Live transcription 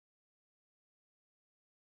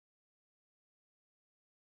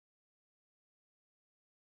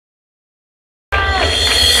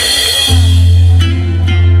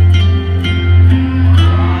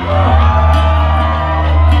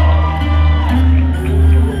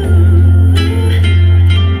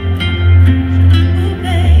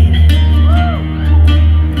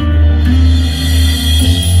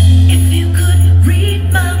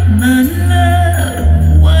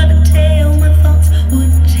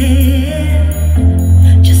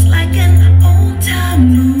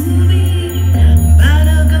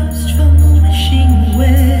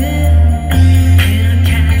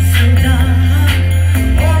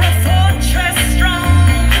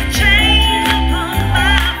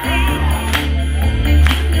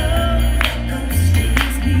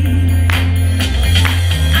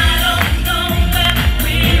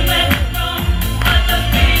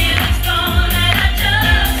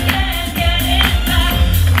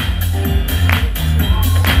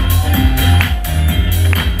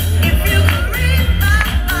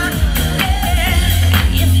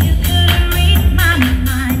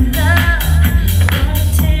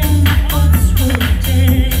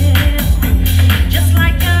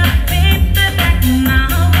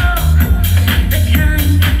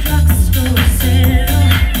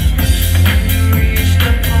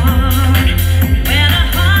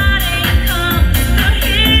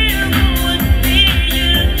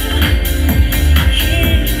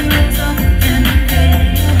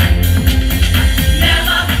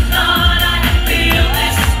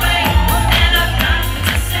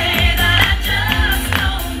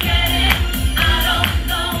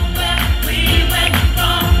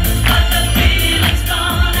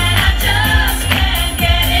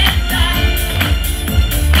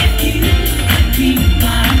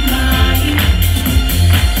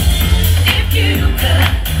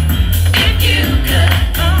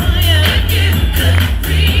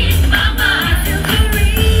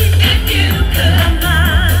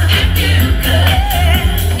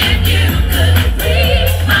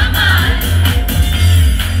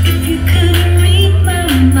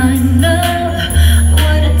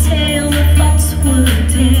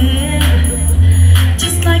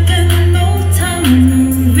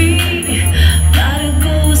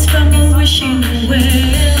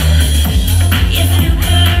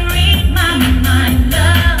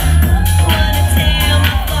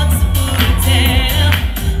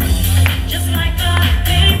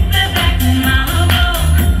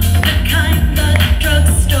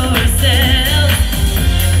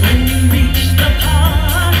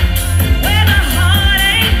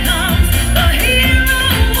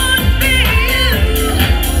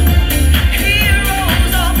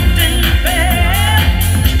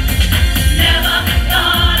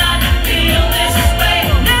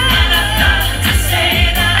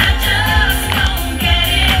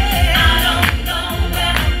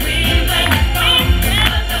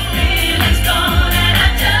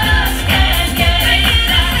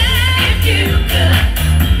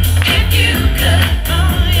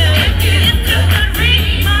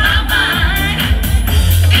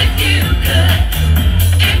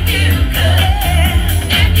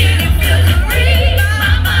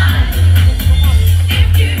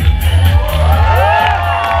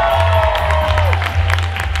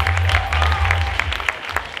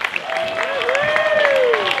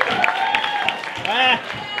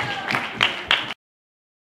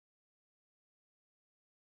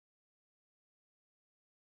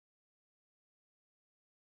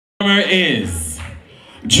is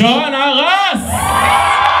ג'ואנה רס!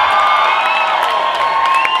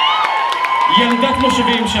 ילדת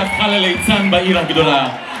מושבים שהפכה לליצן בעיר הגדולה,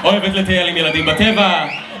 אוהבת לטייל עם ילדים בטבע,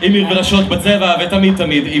 עם מברשות בצבע ותמיד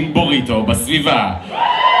תמיד עם בוריטו בסביבה.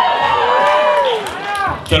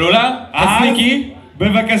 תלולה, תסניקי.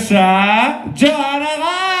 בבקשה, ג'ואנה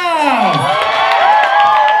רס!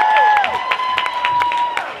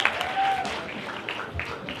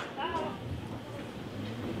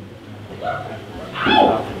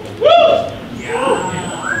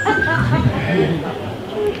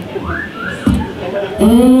 Ooh,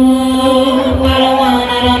 I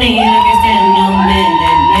don't need, I can stand no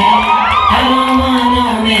minute man. I don't want no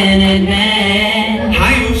minute man.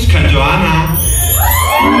 Hi, kann Joanna.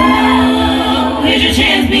 Ooh, here's your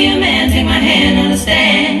chance, be a man, take my hand,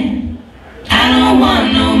 understand. I don't want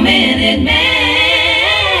no minute man.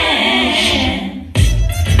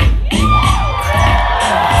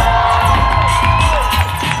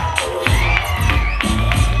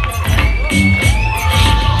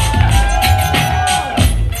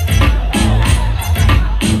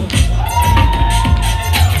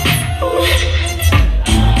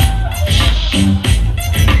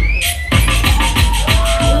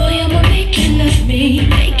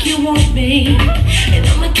 And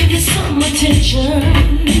I'ma give you some attention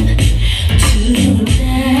tonight.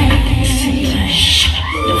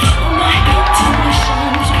 Follow my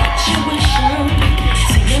intuition, what you wishing.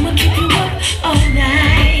 See, I'ma keep you up all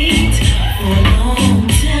night for a long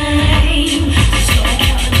time. So I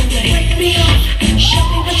count on you, wake me up, show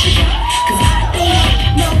me what you got, 'cause I don't want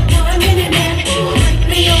no 1 minute man. Wake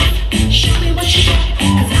me up, show me what you got,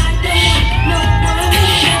 'cause I don't want no 1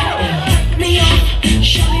 minute man. Wake me up,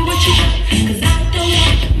 show me what you got, 'cause I don't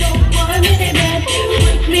want no 1 minute man.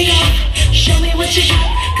 Wake me up, show me what you got,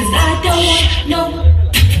 'cause I don't want no.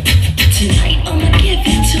 Tonight I'ma give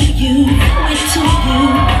it to you, throw it to you.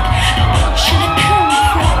 I want you to come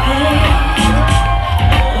from here.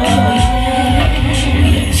 Oh yeah.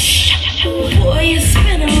 Boy, it's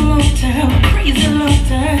been a long time, crazy long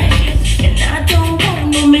time, and I don't want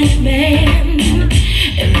no minute man,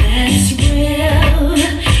 and that's real.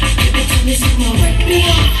 Give it to me, so wake me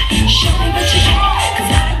up, show me what you got,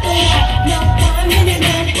 'cause I don't want no 1 minute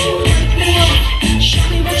man. Wake me up, show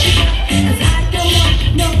me what you got, 'cause I don't want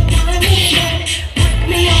no 1 minute man. Wake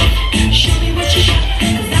me up, show me what you got,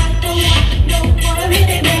 'cause I don't want no 1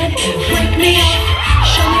 minute man. Wake me up,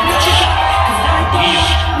 show me what you got, 'cause I don't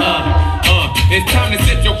want no. It's time to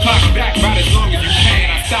set your clock back about as long as you can.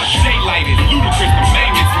 I stop daylight, it's ludicrous, the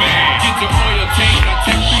maintenance man. Get your oil changed, I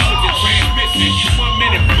check fuses and transmission. You 1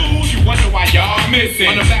 minute fools, you wonder why y'all missing.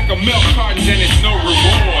 On the back of milk cartons and it's no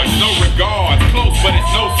rewards, no regards. Close but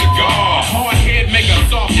it's no cigar. A hard head make a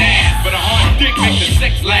soft ass, but a hard dick make the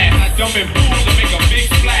sex last. I jump in pools to make a big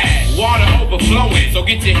splash. Water overflowing, so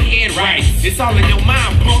get your head right. It's all in your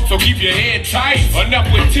mind, punk, so keep your head tight. Enough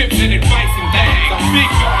with tips and advice and things. I'm big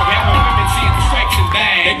dog, having women seeing strikes and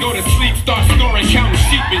things. They go to sleep, start snoring, counting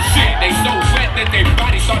sheep and shit. They so wet that their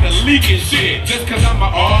body started leaking shit. Just 'cause I'm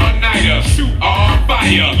an all-nighter, shoot all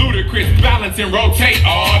fire. Ludicrous balance and rotate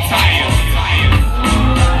all tires.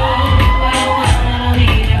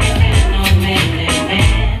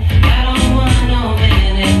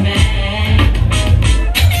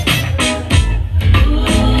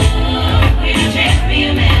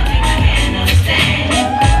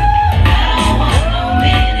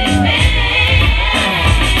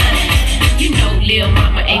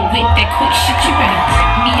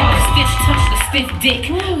 Stiff dick,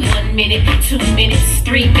 1 minute, 2 minutes,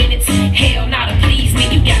 3 minutes. Hell, now to please me,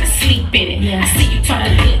 you gotta sleep in it. I see you talk a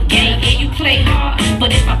good game and you play hard, but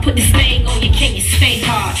if I put this thing on you, can you stay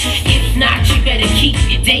hard? If not, you better keep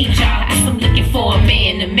your day job. I'm looking for a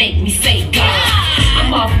man to make me say God.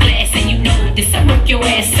 I'm off glass and you know this. I work your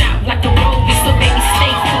ass out like a robot, so baby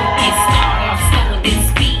stay focused. Start off slow and then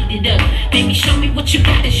speed it up. Baby, show me what you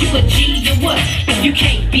got. Is you a G or what? If you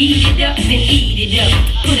can't beat it up, then eat it up.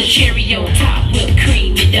 Put a cherry on top, we'll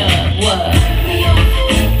cream it up. What? Break me off,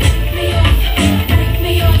 break me off, break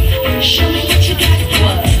me off. Show me what you got.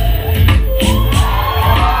 What?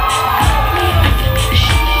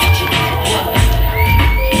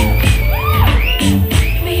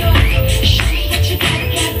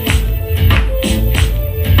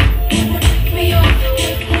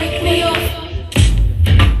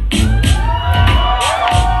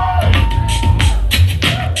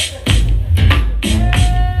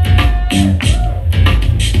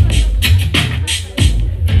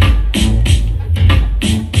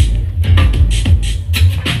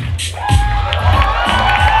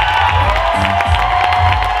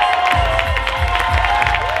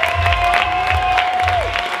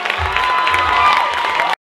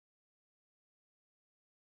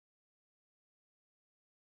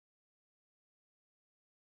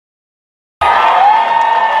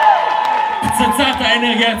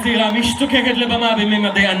 האנרגיה הצעירה משתוקקת לבמה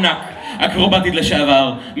בממדי ענק. אקרובטית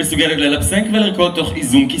לשעבר, מסוגלת ללפסק ולרקוד תוך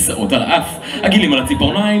איזון כיסאות על אף, הגילים על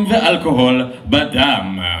הציפורניים ואלכוהול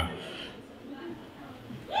בדם.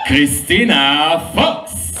 קריסטינה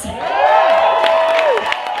פוקס!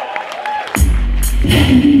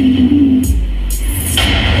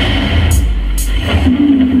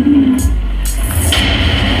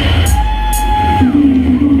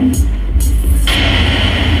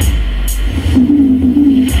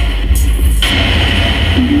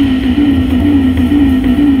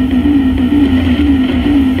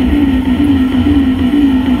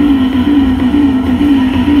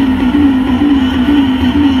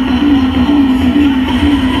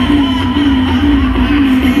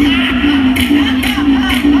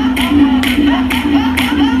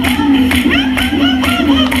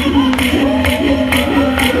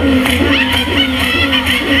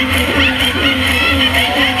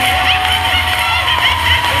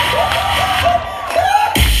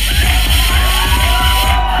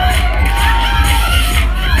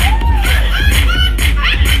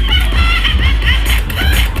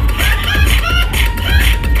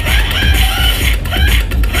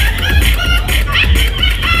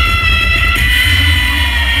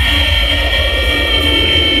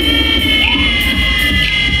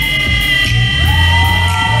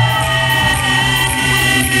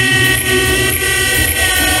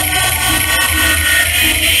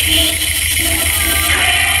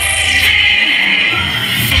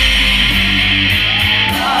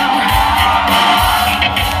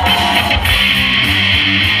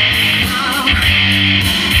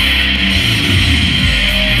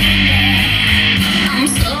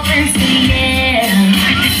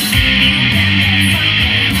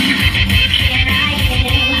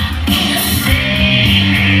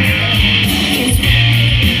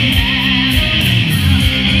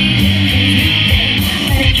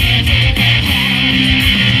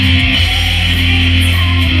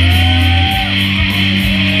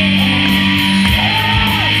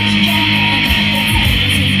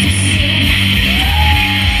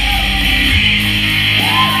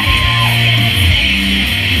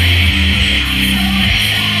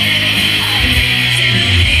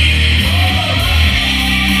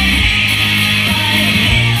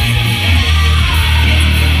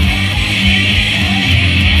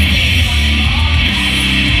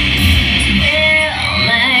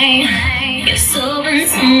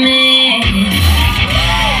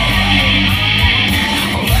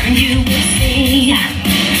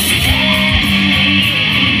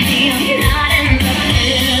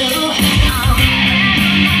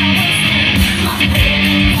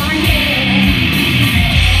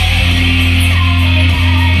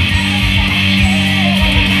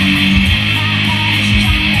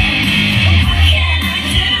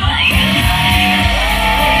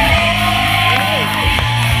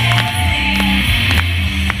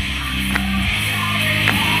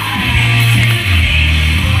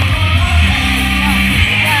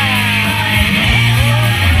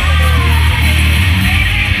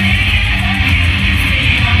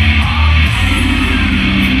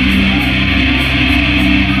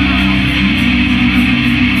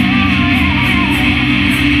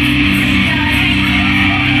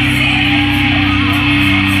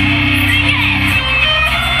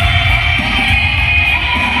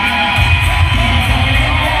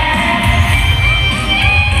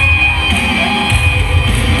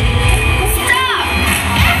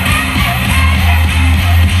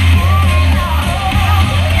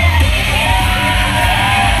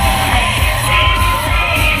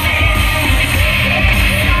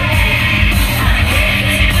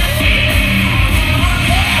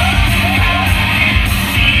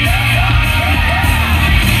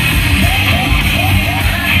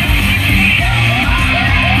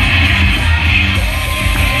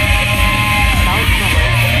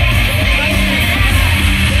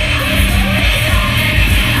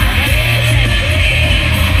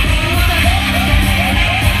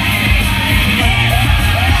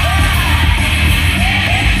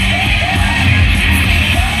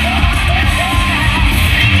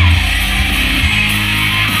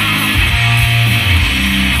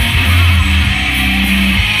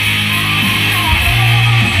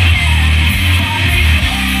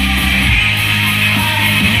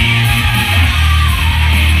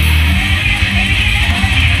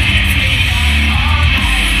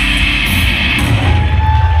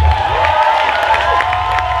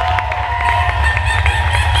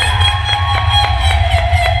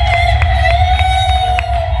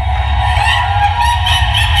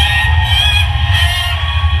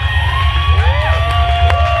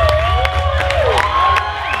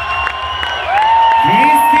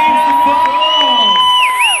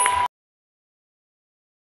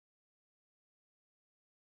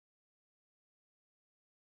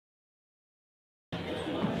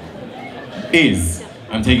 is,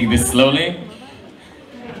 I'm taking this slowly.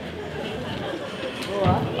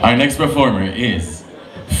 Our next performer is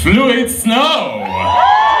Fluid Snow.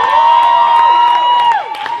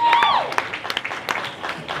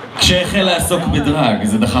 כשהחל לעסוק בדרג,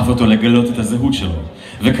 זה דחף אותו לגלות את הזהות שלו.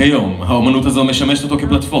 וכיום, האומנות הזו משמשת אותו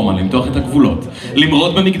כפלטפורמה למתוח את הגבולות,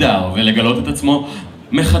 למרוד במגדר ולגלות את עצמו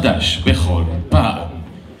מחדש בכל פעם.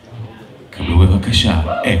 קבלו בבקשה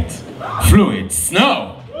את פלואיד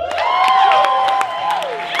סנואו.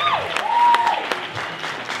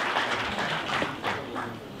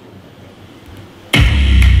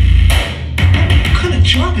 What kind of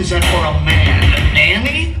job is that for a man? A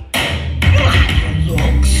nanny? Look at your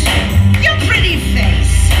looks. Your pretty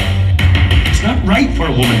face. It's not right for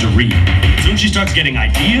a woman to read. Soon she starts getting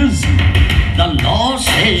ideas. The law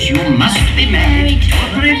says you must be married to a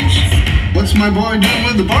prince. What's my boy doing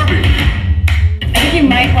with the Barbie? I think you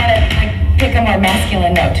might want to pick a more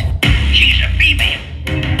masculine note. She's a female.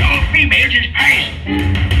 All females is nice.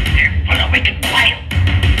 They're full of wicked fire.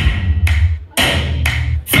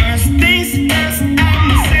 First things first,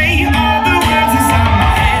 I'ma say all the words inside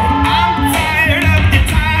my head. I'm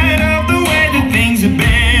tired of the way that things have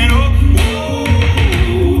been. Oh,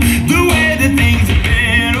 ooh, the way that things have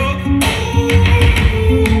been. Oh,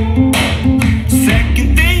 ooh. Second,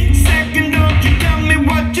 don't you tell me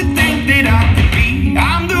what you think that I could be.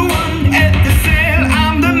 I'm the one at the sail,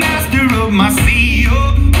 I'm the master of my sea. Oh,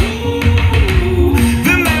 ooh,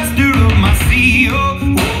 the master of my sea. Oh,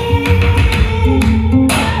 ooh.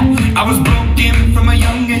 I was broken from a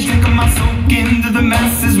young age, taking my soak into the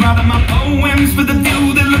masses, writing my poems for the few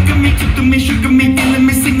that look at me, took to me, shook at me, feeling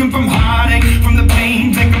me, singing from heartache, from the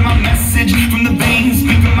pain, taking my message from the veins,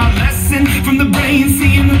 speaking my lesson from the brain,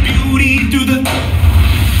 seeing the beauty through the.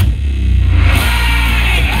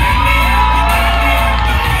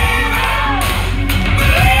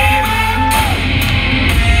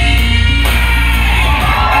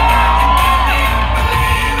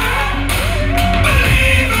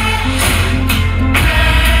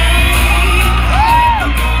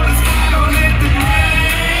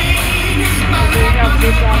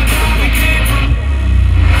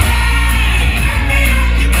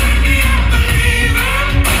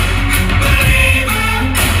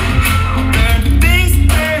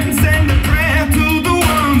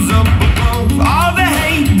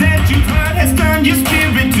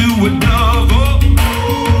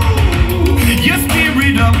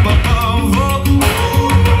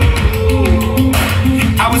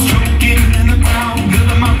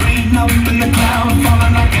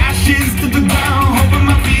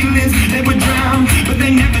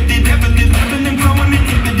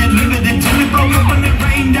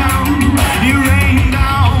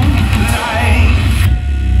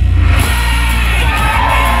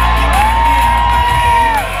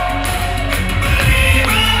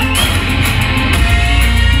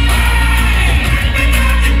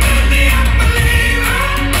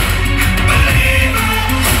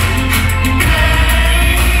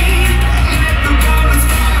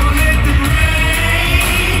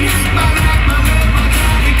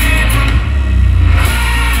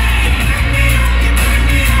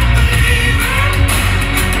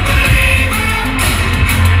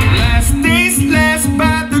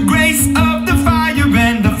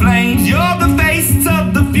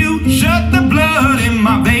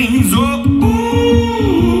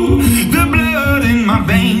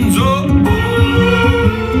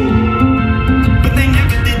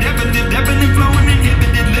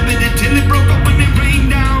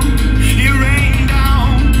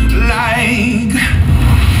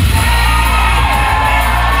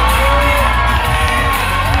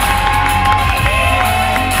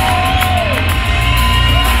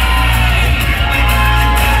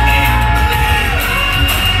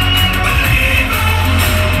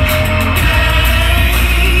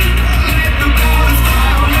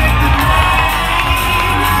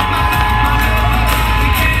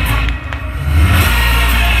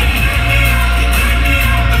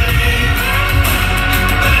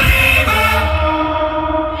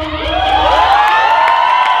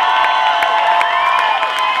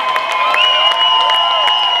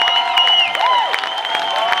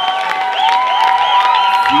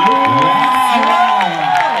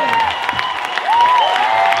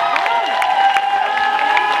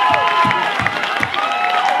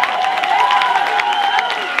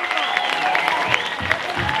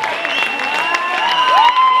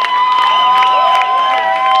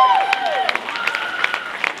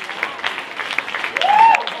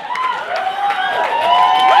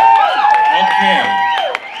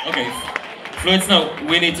 Fluid Snow,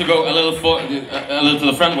 we need to go a little to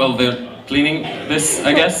the front while they're cleaning this,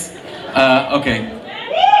 I guess. אוקיי.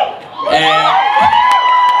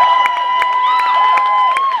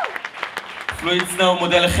 פלואיד סנואו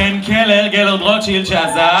מודה לחן קלר, גלרד רוטשילד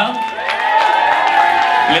שעזר,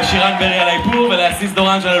 לשירן ברי על האיפור ולאסיס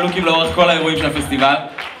דורנג' על הלוקים לאורך כל האירועים של הפסטיבל.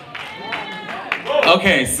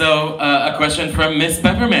 Okay, so a question from Miss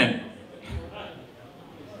Peppermint.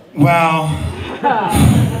 Well,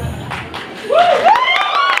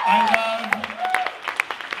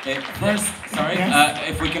 first, sorry, yes.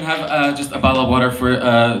 If we can have just a bottle of water for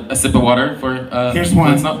a sip of water for. Here's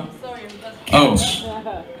one. Sorry. Oh.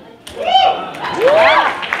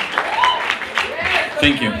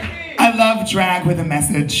 Thank you. I love drag with a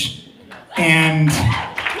message, and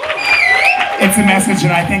it's a message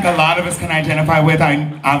that I think a lot of us can identify with. I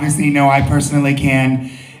obviously know I personally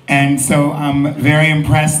can, and so I'm very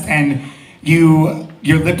impressed. And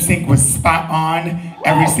your lip sync was spot on.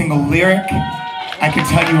 Every single lyric, I could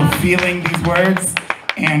tell you were feeling these words,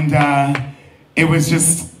 and it was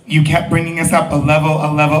just, you kept bringing us up a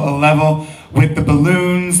level with the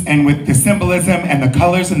balloons and with the symbolism and the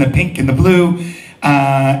colors and the pink and the blue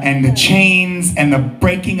and the chains and the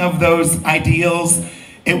breaking of those ideals.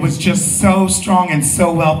 It was just so strong and so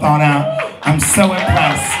well thought out. I'm so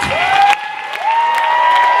impressed.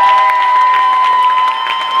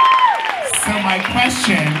 So my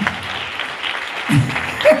question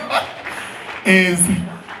is,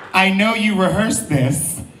 I know you rehearsed this.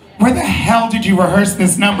 Where the hell did you rehearse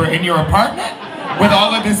this number? In your apartment? With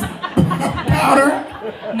all of this powder?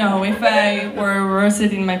 No, if I were rehearsed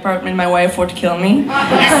it in my apartment, my wife would kill me.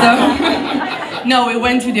 So, no, we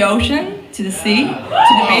went to the ocean, to the sea,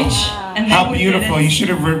 to the beach. And how beautiful. You should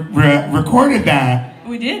have recorded that.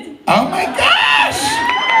 We did. Oh my gosh!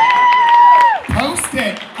 Post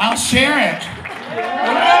it. I'll share it.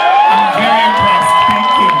 I'm very impressed.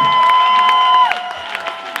 Thank you.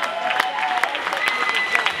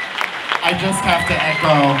 I just have to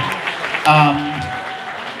echo,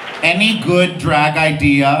 any good drag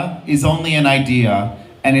idea is only an idea,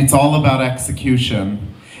 and it's all about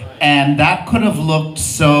execution. And that could have looked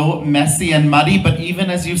so messy and muddy, but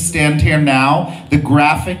even as you stand here now, the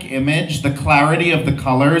graphic image, the clarity of the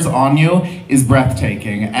colors on you is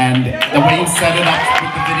breathtaking. And the way you set it up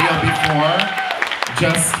with the video before,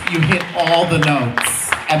 just, you hit all the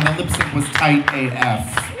notes, and the lip sync was tight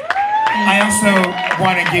AF. I also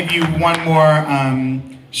want to give you one more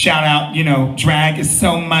shout out. You know, drag is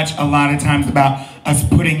so much, a lot of times, about us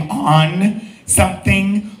putting on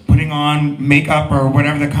something, putting on makeup or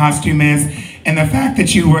whatever the costume is, and the fact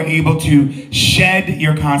that you were able to shed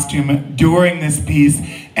your costume during this piece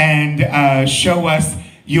and show us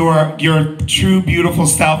your true beautiful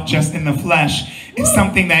self just in the flesh is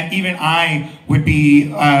something that even I would be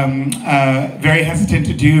very hesitant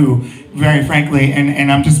to do, very frankly,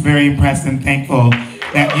 and I'm just very impressed and thankful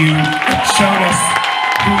that you showed us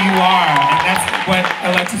who you are. And that's what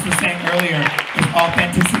Alexis was saying earlier, is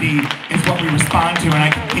authenticity is what we respond to, and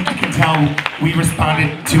I think you can tell we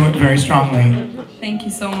responded to it very strongly. Thank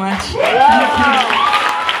you so much.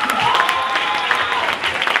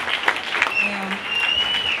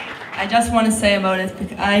 I just want to say about it,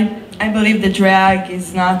 because I believe the drag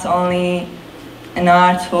is not only an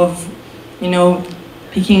art of, you know,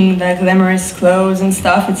 picking the glamorous clothes and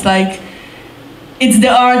stuff. It's like, it's the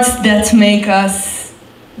arts that make us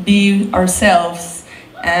be ourselves.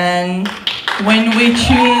 And when we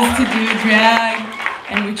choose to do drag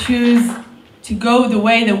and we choose to go the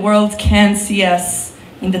way the world can see us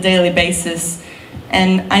in the daily basis,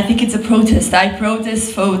 and I think it's a protest. I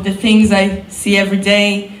protest for the things I see every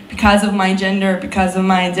day because of my gender, because of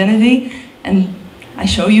my identity, and I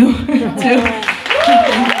show you too.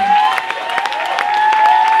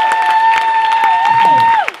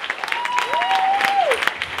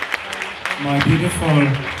 My beautiful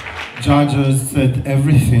judges said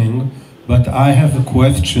everything, but I have a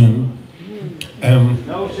question.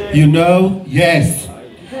 You know, yes,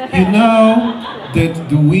 you know that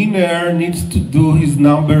the winner needs to do his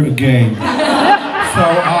number again. So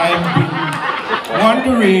I've been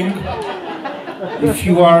wondering if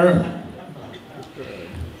you are...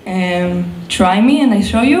 Try me and I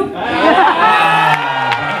show you.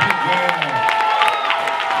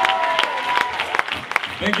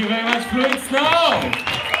 Thank you very much, Fluid Snow!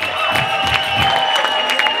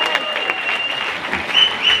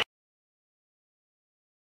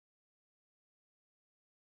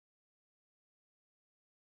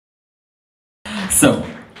 So,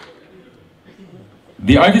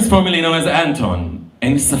 the artist formerly known as Anton,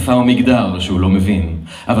 אין שפה או מגדר שהוא לא מבין,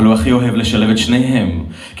 אבל הוא הכי אוהב לשלב את שניהם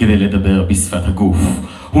כדי לדבר בשפת הגוף.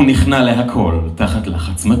 הוא נכנע להכל תחת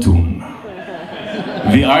לחץ מתון.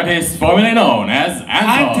 The artist formerly known as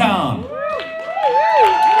Anton.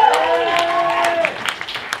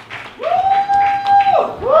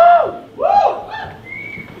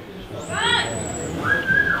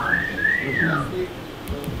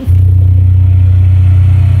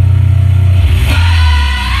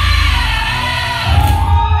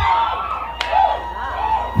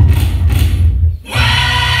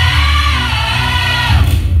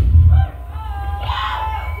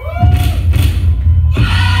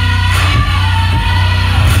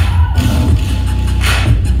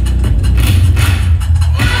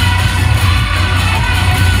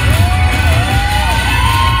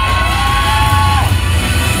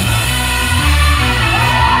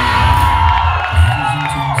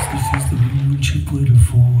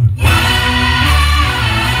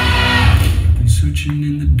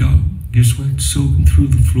 Soaking through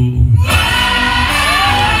the floor.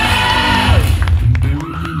 And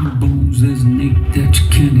buried in your bones, there's an ache that you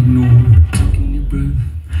can't ignore. Taking your breath,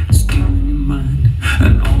 stealing your mind,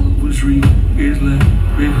 and all that was real is left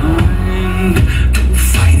behind. Don't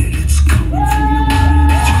fight it, it's coming from your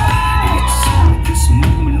mind. It's in this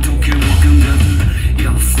moment, don't care what can gather.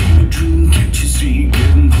 You'll feel a dream, can't you see it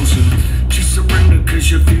getting closer? Just surrender, cause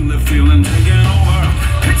you feel the feeling taking over.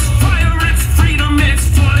 It's fire, it's freedom, it's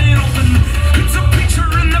flying open. It's a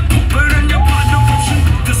picture in the pulpit and your blood devotion.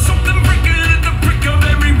 There's something breaking at the brick of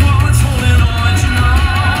every wall. It's holding on to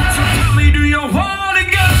now. So tell me, do you want to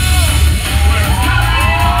go? Where it's coming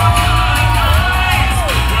all night.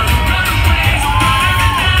 Where the better ways are running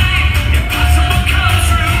the night. Impossible comes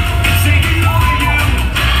true. It's taking over you.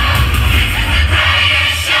 This is the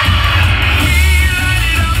greatest show. We light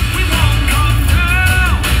it up, we won't come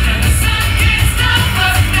down. And the sun can't stop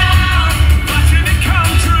us now. Watching it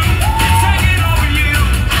come true.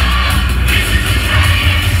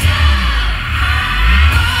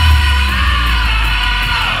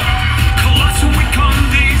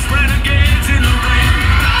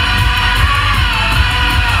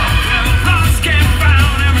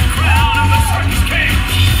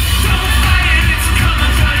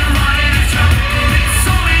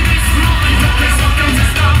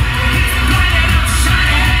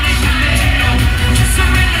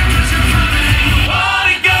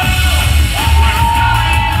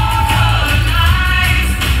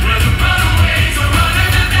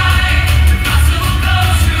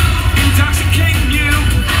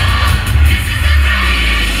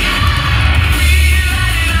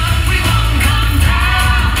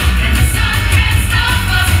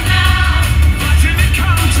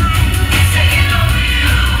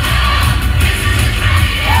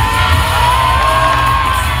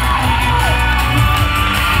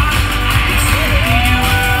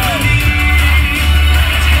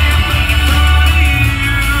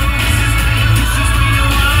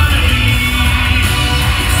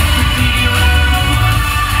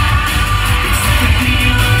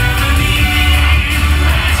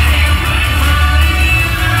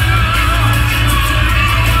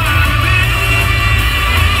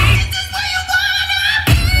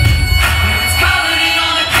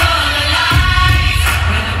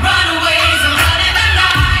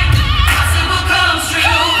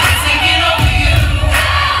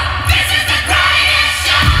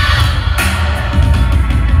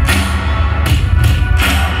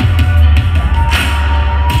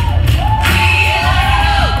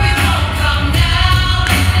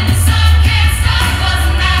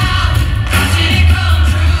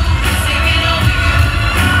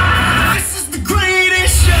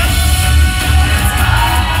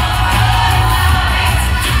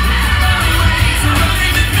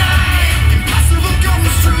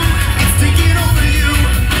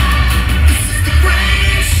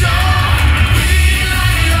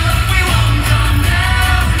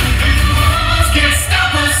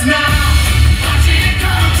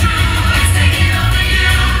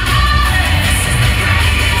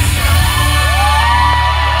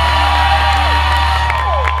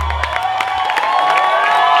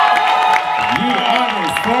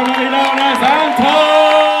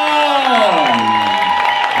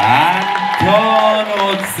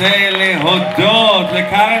 רוצה להודות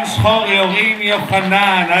לקרן שחור, יורים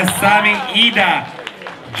יוחנן, אסמי עידה,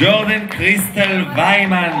 ג'ורדן קריסטל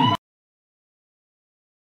ויימן.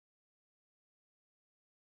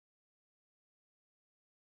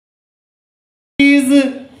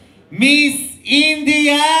 מיס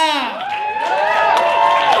אינדיה!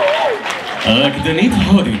 רקדנית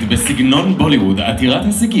הודית בסגנון בוליווד, עתירת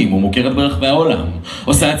הישגים ומוכרת ברחבי העולם,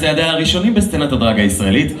 עושה את צעדיה הראשונים בסצנת הדרג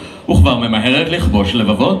הישראלית, וכבר ממהרת לכבוש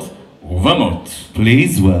לבבות ובמות.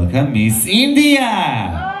 Please welcome Miss India!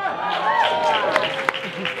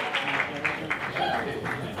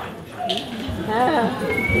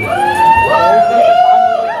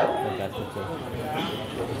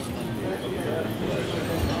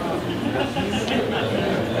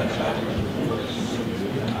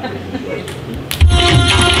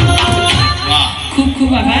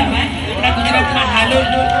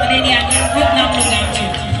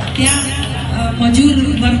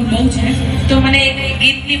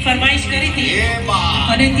 ની ફરમાઈશ કરી હતી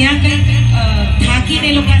અને ત્યાં કંઈક થાકીને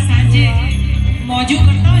એ લોકો સાંજે મોજું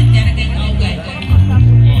કરતા હોય ત્યારે કંઈક આવું ગાય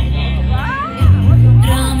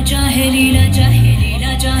राम चाहे लीला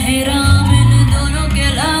चाहे राम इन दोनों के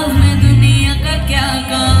लव में दुनिया का क्या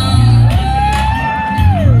काम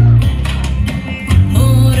ओ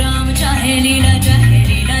राम चाहे लीला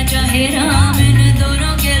चाहे राम इन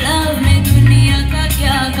दोनों के लव में दुनिया का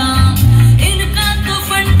क्या काम इनका तो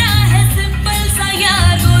फंडा है सिंपल सा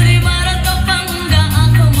यार गोली मारो तो पंगा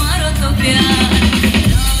आंख मारो तो प्यार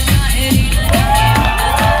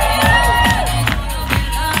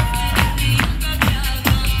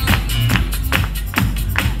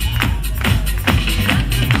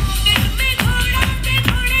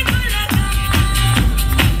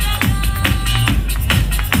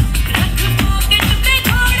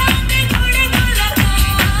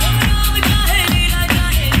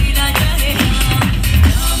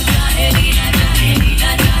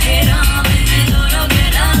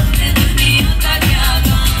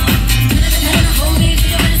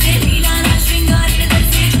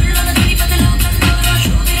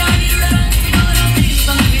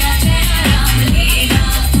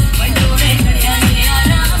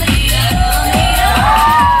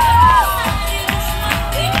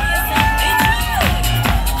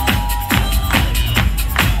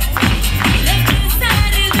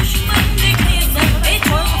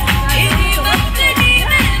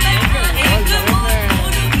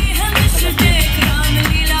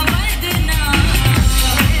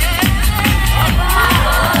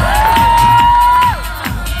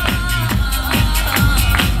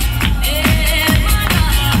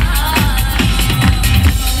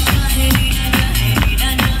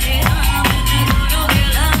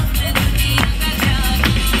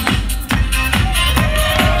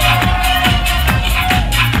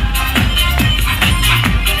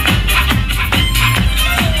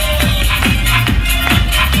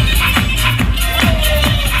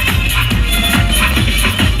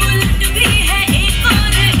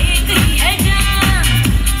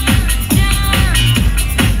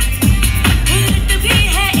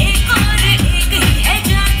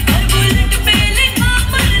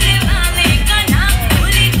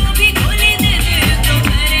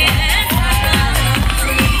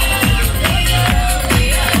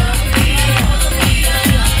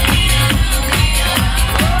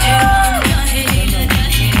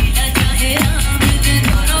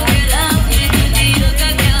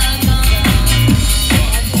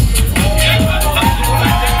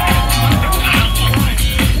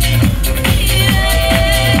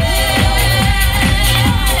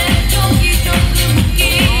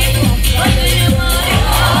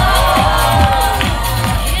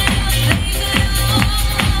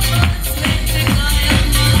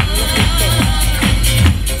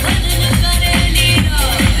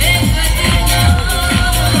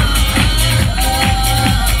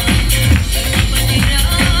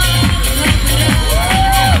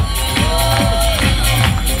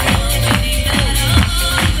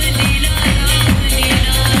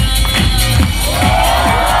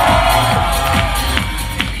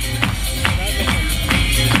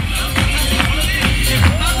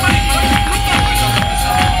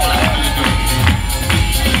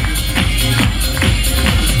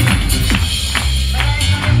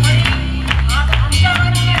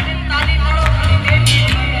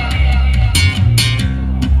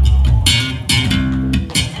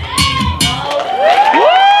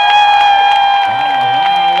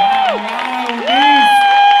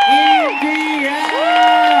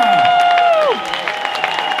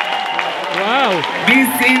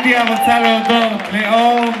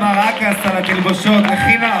התלבושות,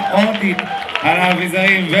 לחינה אורטית על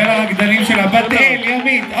האביזרים ולרקדנים שלה, בתאל,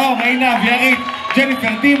 ימית, אור, עינב, ירית, ג'ניפר,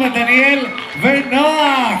 דימה, דניאל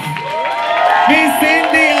ונוח מיס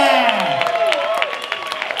אינדיה.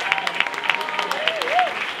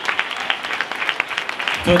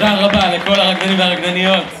 תודה רבה לכל הרקדנים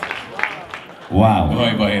והרקדניות. וואו.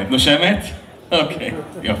 בואי בואי, את נושמת? אוקיי,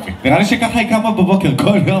 יופי. נראה לי שככה היא קמה בבוקר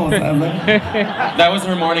כל יום. That was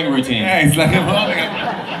her morning routine. It's like a morning.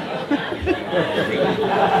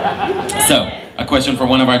 So, a question for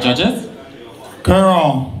one of our judges? Girl.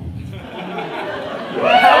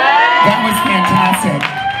 That was fantastic.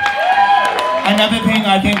 Another thing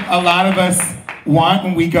I think a lot of us want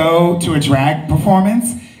when we go to a drag performance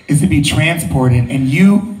is to be transported, and you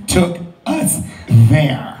took us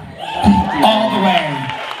there. All the way.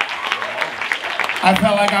 I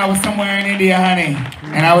felt like I was somewhere in India, honey,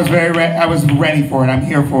 and I was ready for it. I'm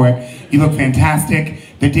here for it. You look fantastic.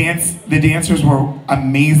 The dancers were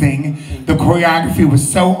amazing. The choreography was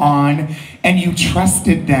so on, and you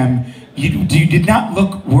trusted them You did not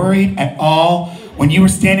look worried at all. When you were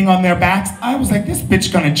standing on their backs, I was like, this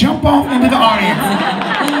bitch gonna jump off into the audience.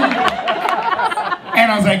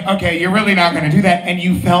 And I was like, okay, you're really not gonna do that. And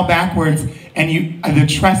you fell backwards, and the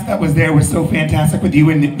trust that was there was so fantastic with you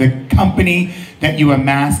and the company that you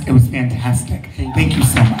amassed. It was fantastic. Thank you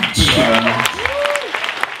so much.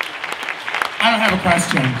 I don't have a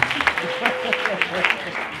question.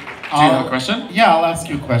 Do you have a question? Yeah, I'll ask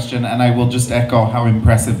you a question, and I will just echo how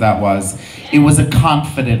impressive that was. It was a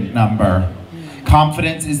confident number.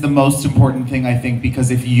 Confidence is the most important thing, I think, because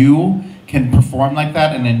if you can perform like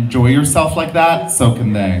that and enjoy yourself like that, so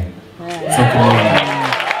can they. So can we.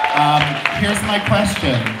 Here's my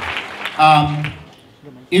question.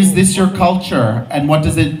 Is this your culture? And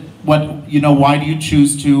why do you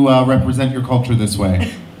choose to represent your culture this way?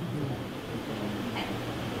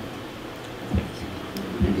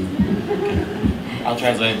 I'll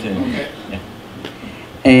translate it.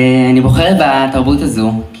 אני בוחרת בתרבות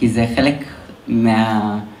הזו, כי זה חלק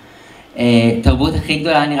מהתרבות הכי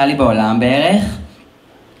גדולה נראה לי בעולם בערך.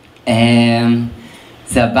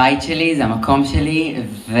 זה הבית שלי, זה המקום שלי,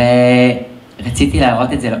 ורציתי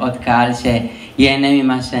להראות את זה לעוד קהל שיהנה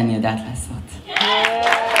ממה שאני יודעת לעשות.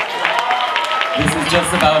 This is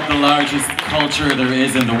just about the largest culture there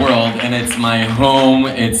is in the world, and it's my home,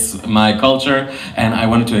 it's my culture, and I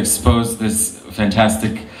wanted to expose this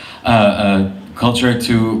fantastic culture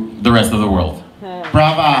to the rest of the world.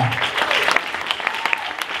 Brava!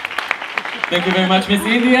 Thank you very much, Miss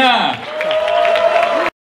India!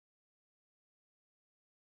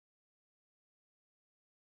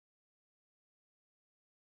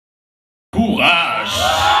 Courage!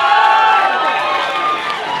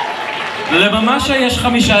 לממשה יש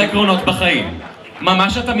 5 עקרונות בחיים.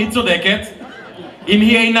 ממשה תמיד צודקת. אם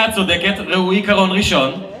היא אינה צודקת, ראו עיקרון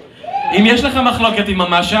ראשון. אם יש לך מחלוקת עם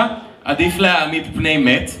ממשה, עדיף להעמיד פני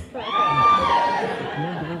מת.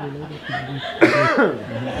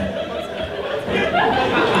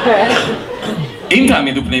 אם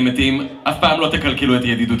תעמידו פני מתים, אף פעם לא תקלקלו את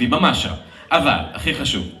ידידותי ממשה. אבל, הכי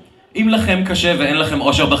חשוב, אם לכם קשה ואין לכם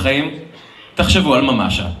אושר בחיים, תחשבו על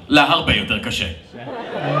ממשה. לה הרבה יותר קשה.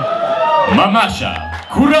 ממשה,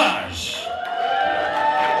 קוראז'!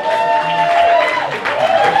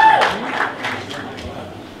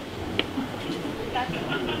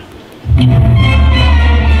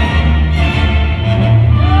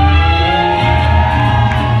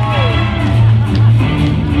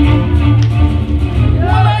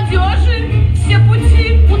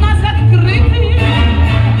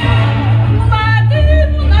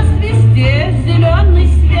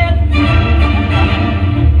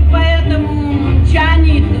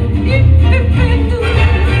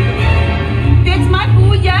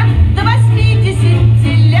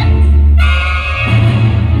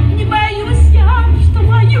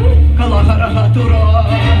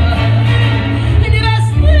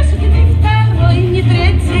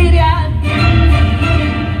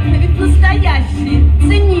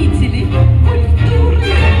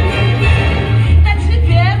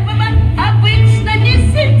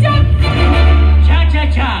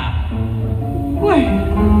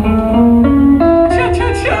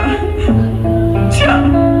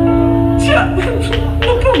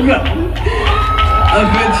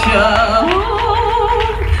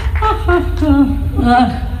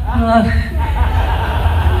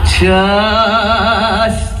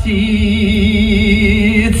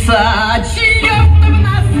 Частица чьего в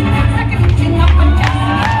нас закручена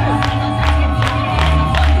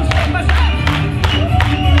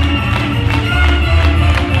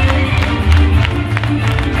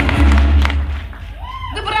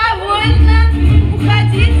добровольно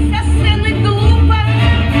уходить со сцены глупо.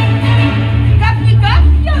 Как-никак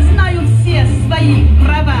я знаю все свои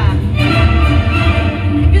права.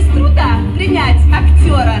 Без труда принять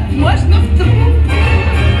актера можно в труп.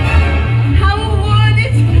 А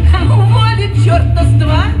уволить черта с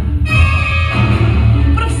два.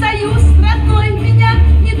 Профсоюз родной меня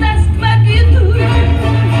не даст в обиду.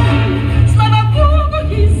 Слава Богу,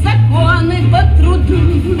 есть законы по труду.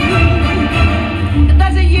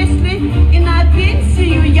 Даже если и на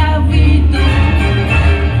пенсию я выйду,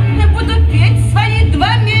 буду петь свои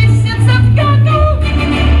 2 месяца в году.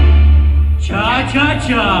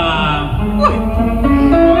 Ча-ча-ча! Ой,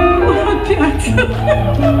 опять.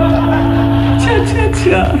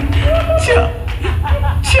 Ча-ча-ча.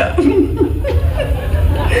 Ча-ча.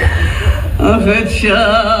 Ах, ча.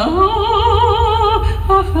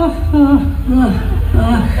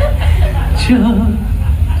 Ча.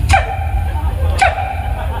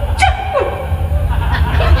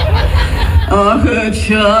 Ах,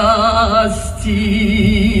 частица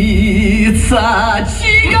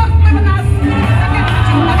чьих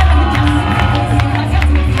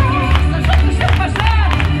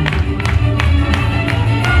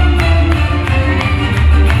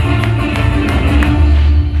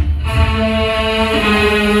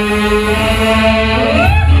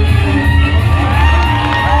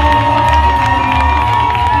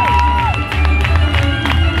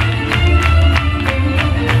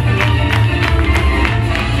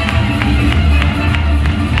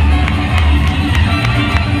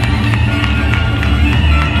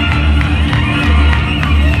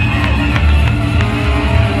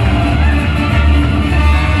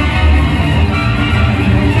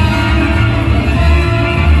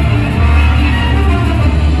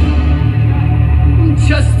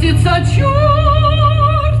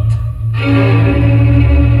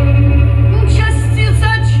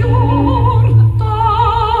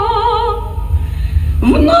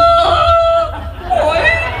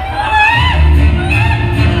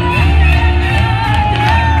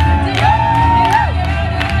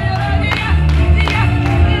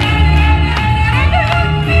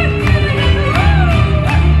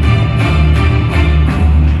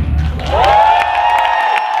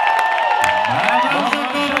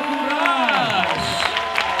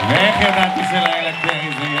של לילה קרי,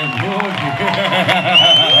 זה יהיה בודי.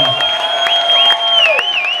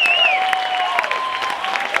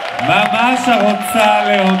 ממש רוצה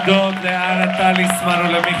להודות לאנה טליסמן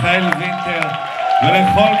ולמיכאל וינטר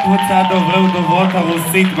ולכל קבוצת דוברי ודוברות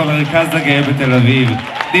הרוסית במרכז הגאה בתל אביב,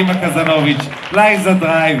 דימה קזנוביץ', לייזה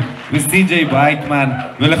דרייב וסי.ג'יי ברייטמן,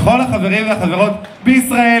 ולכל החברים והחברות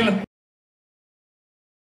בישראל.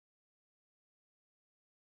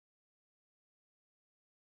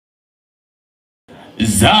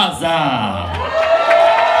 זזה!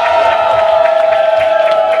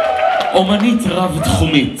 אומנית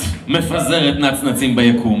רב-תחומית, מפזרת נצנצים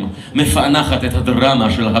ביקום, מפענחת את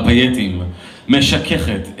הדרמה של הפייטים,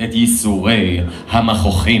 משככת את ייסורי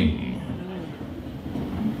המכוחים.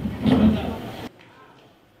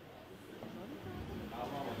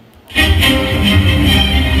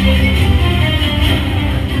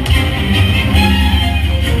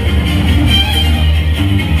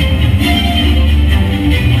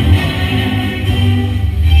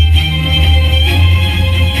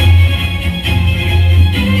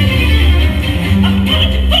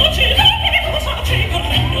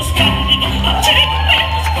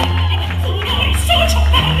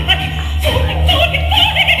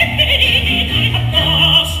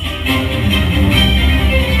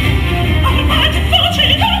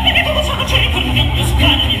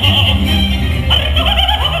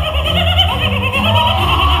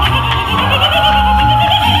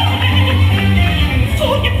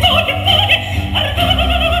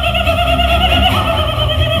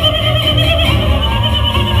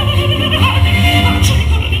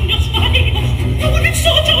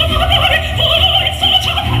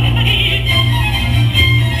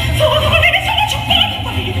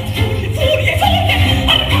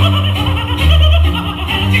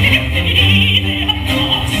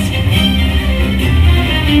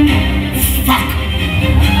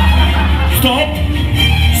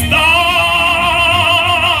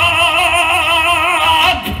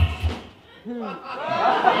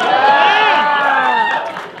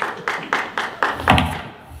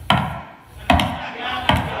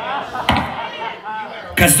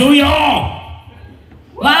 Kazuyo!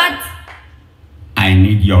 What? I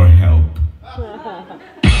need your help.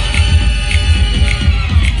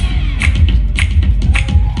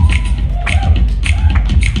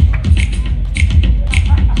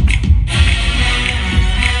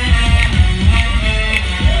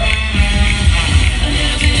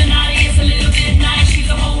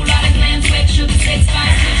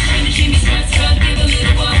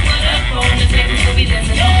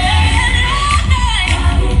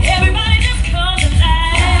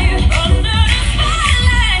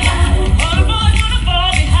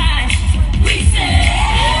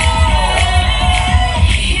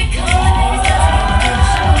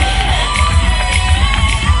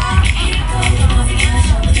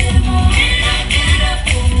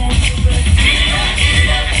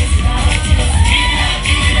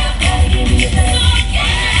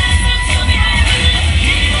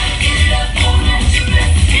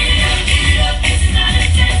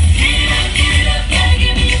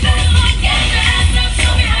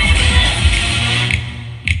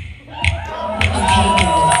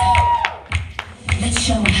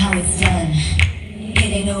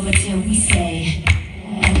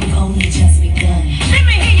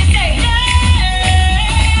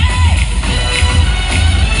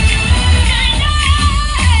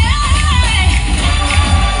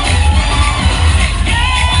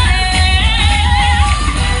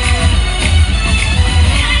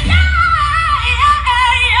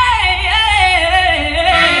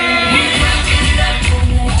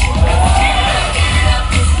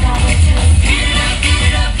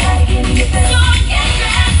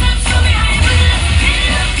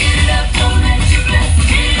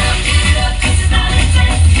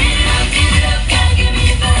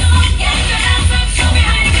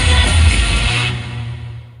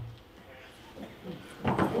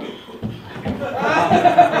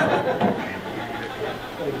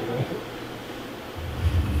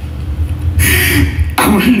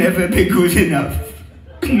 I will never be good enough.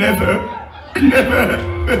 Never.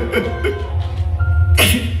 Never.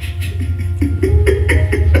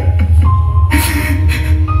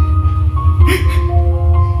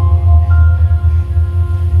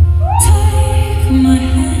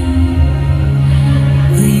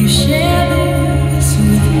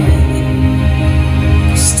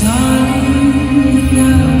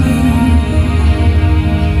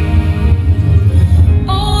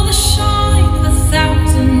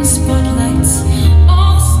 Spotlights,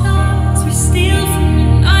 all the stars we steal from the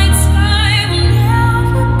night sky.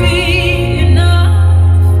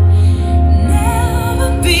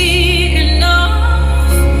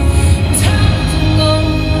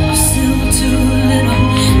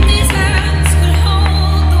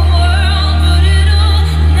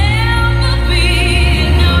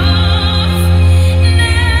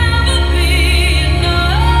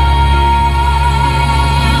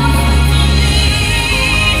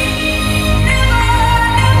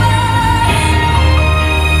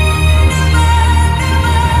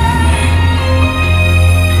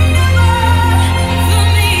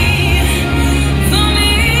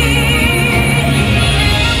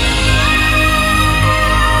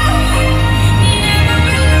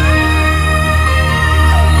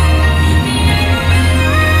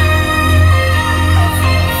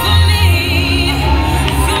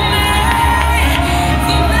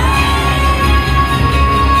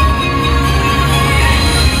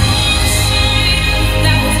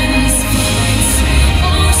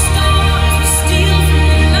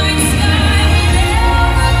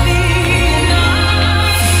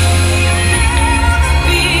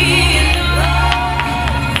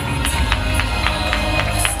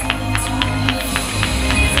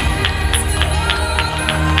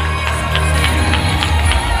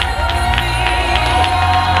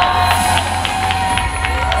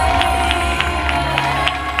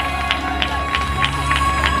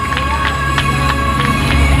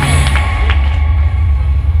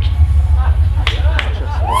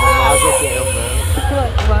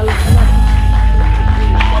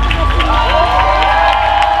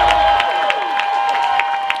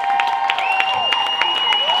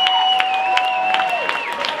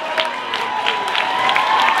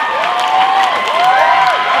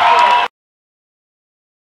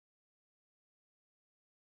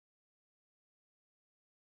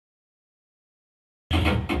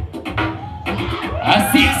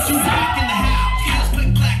 Asis.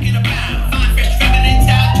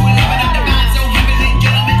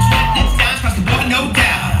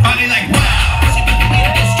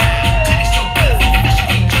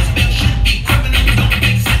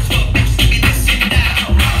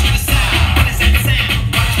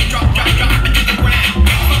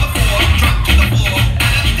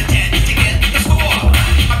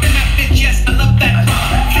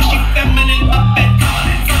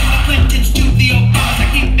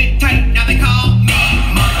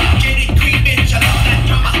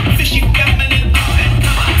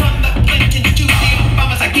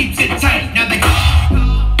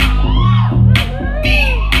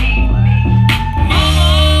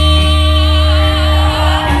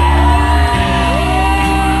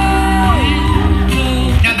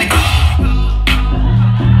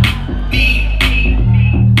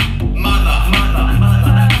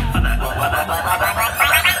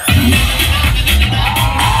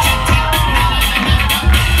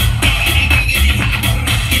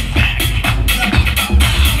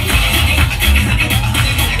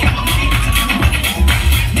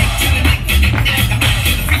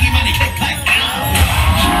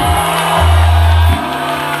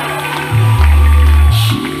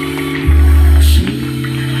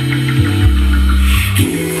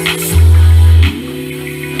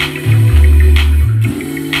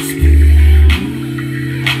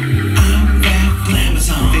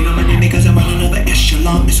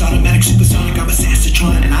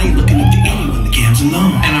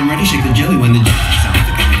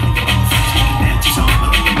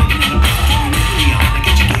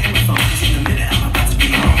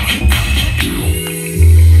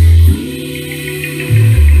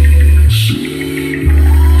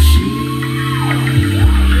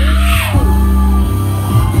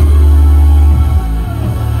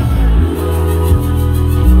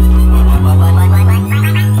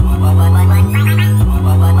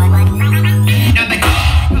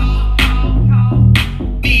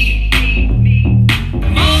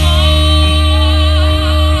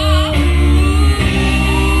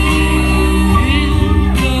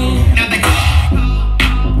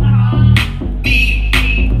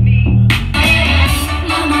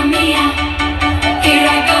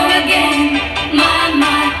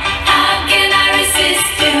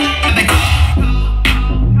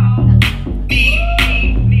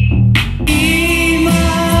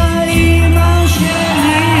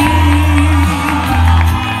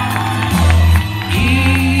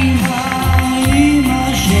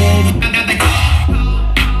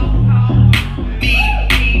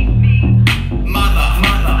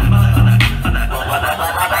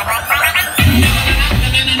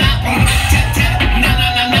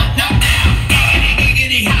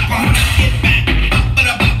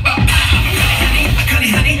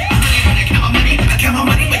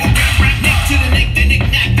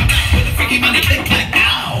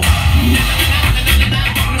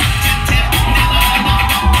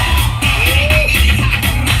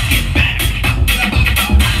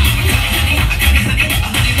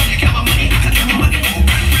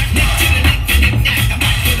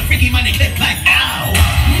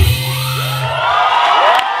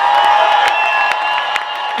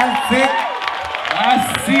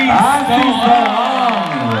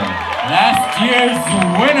 Last year's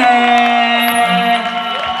winner!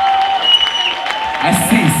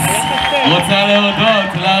 אסיס רוצה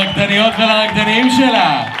להודות לרקדניות ולרקדנים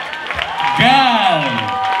שלה גל,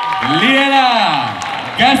 ליאלה,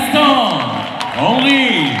 גסטון,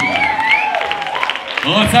 עומרי.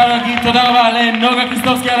 רוצה להגיד תודה רבה לנוגה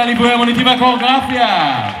קריסטובסקי על הליווי המוניטי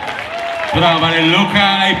והקוריאוגרפיה. תודה רבה ללוקה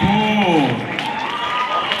על האיפור.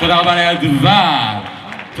 תודה רבה לאדווה.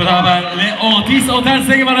 תודה רבה לאורטיס אורטל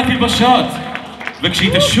סגב על התלבשות.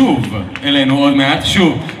 וכשהיא תשוב אלינו עוד מעט,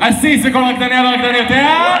 שוב, אסיס וכל רקדניה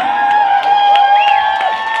ורקדניותיה.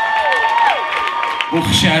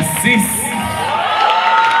 וכשאסיס,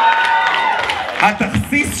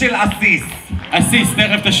 התכסיס של אסיס. אסיס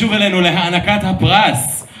תכף תשוב אלינו להענקת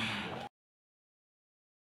הפרס.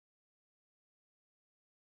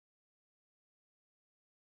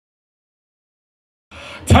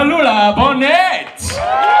 Talula, Bonet!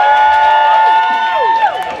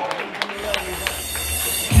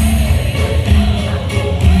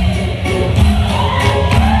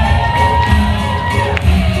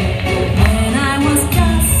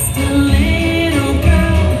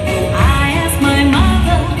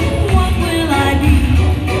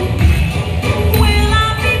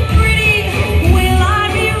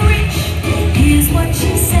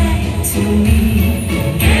 To me,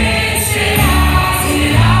 get it out.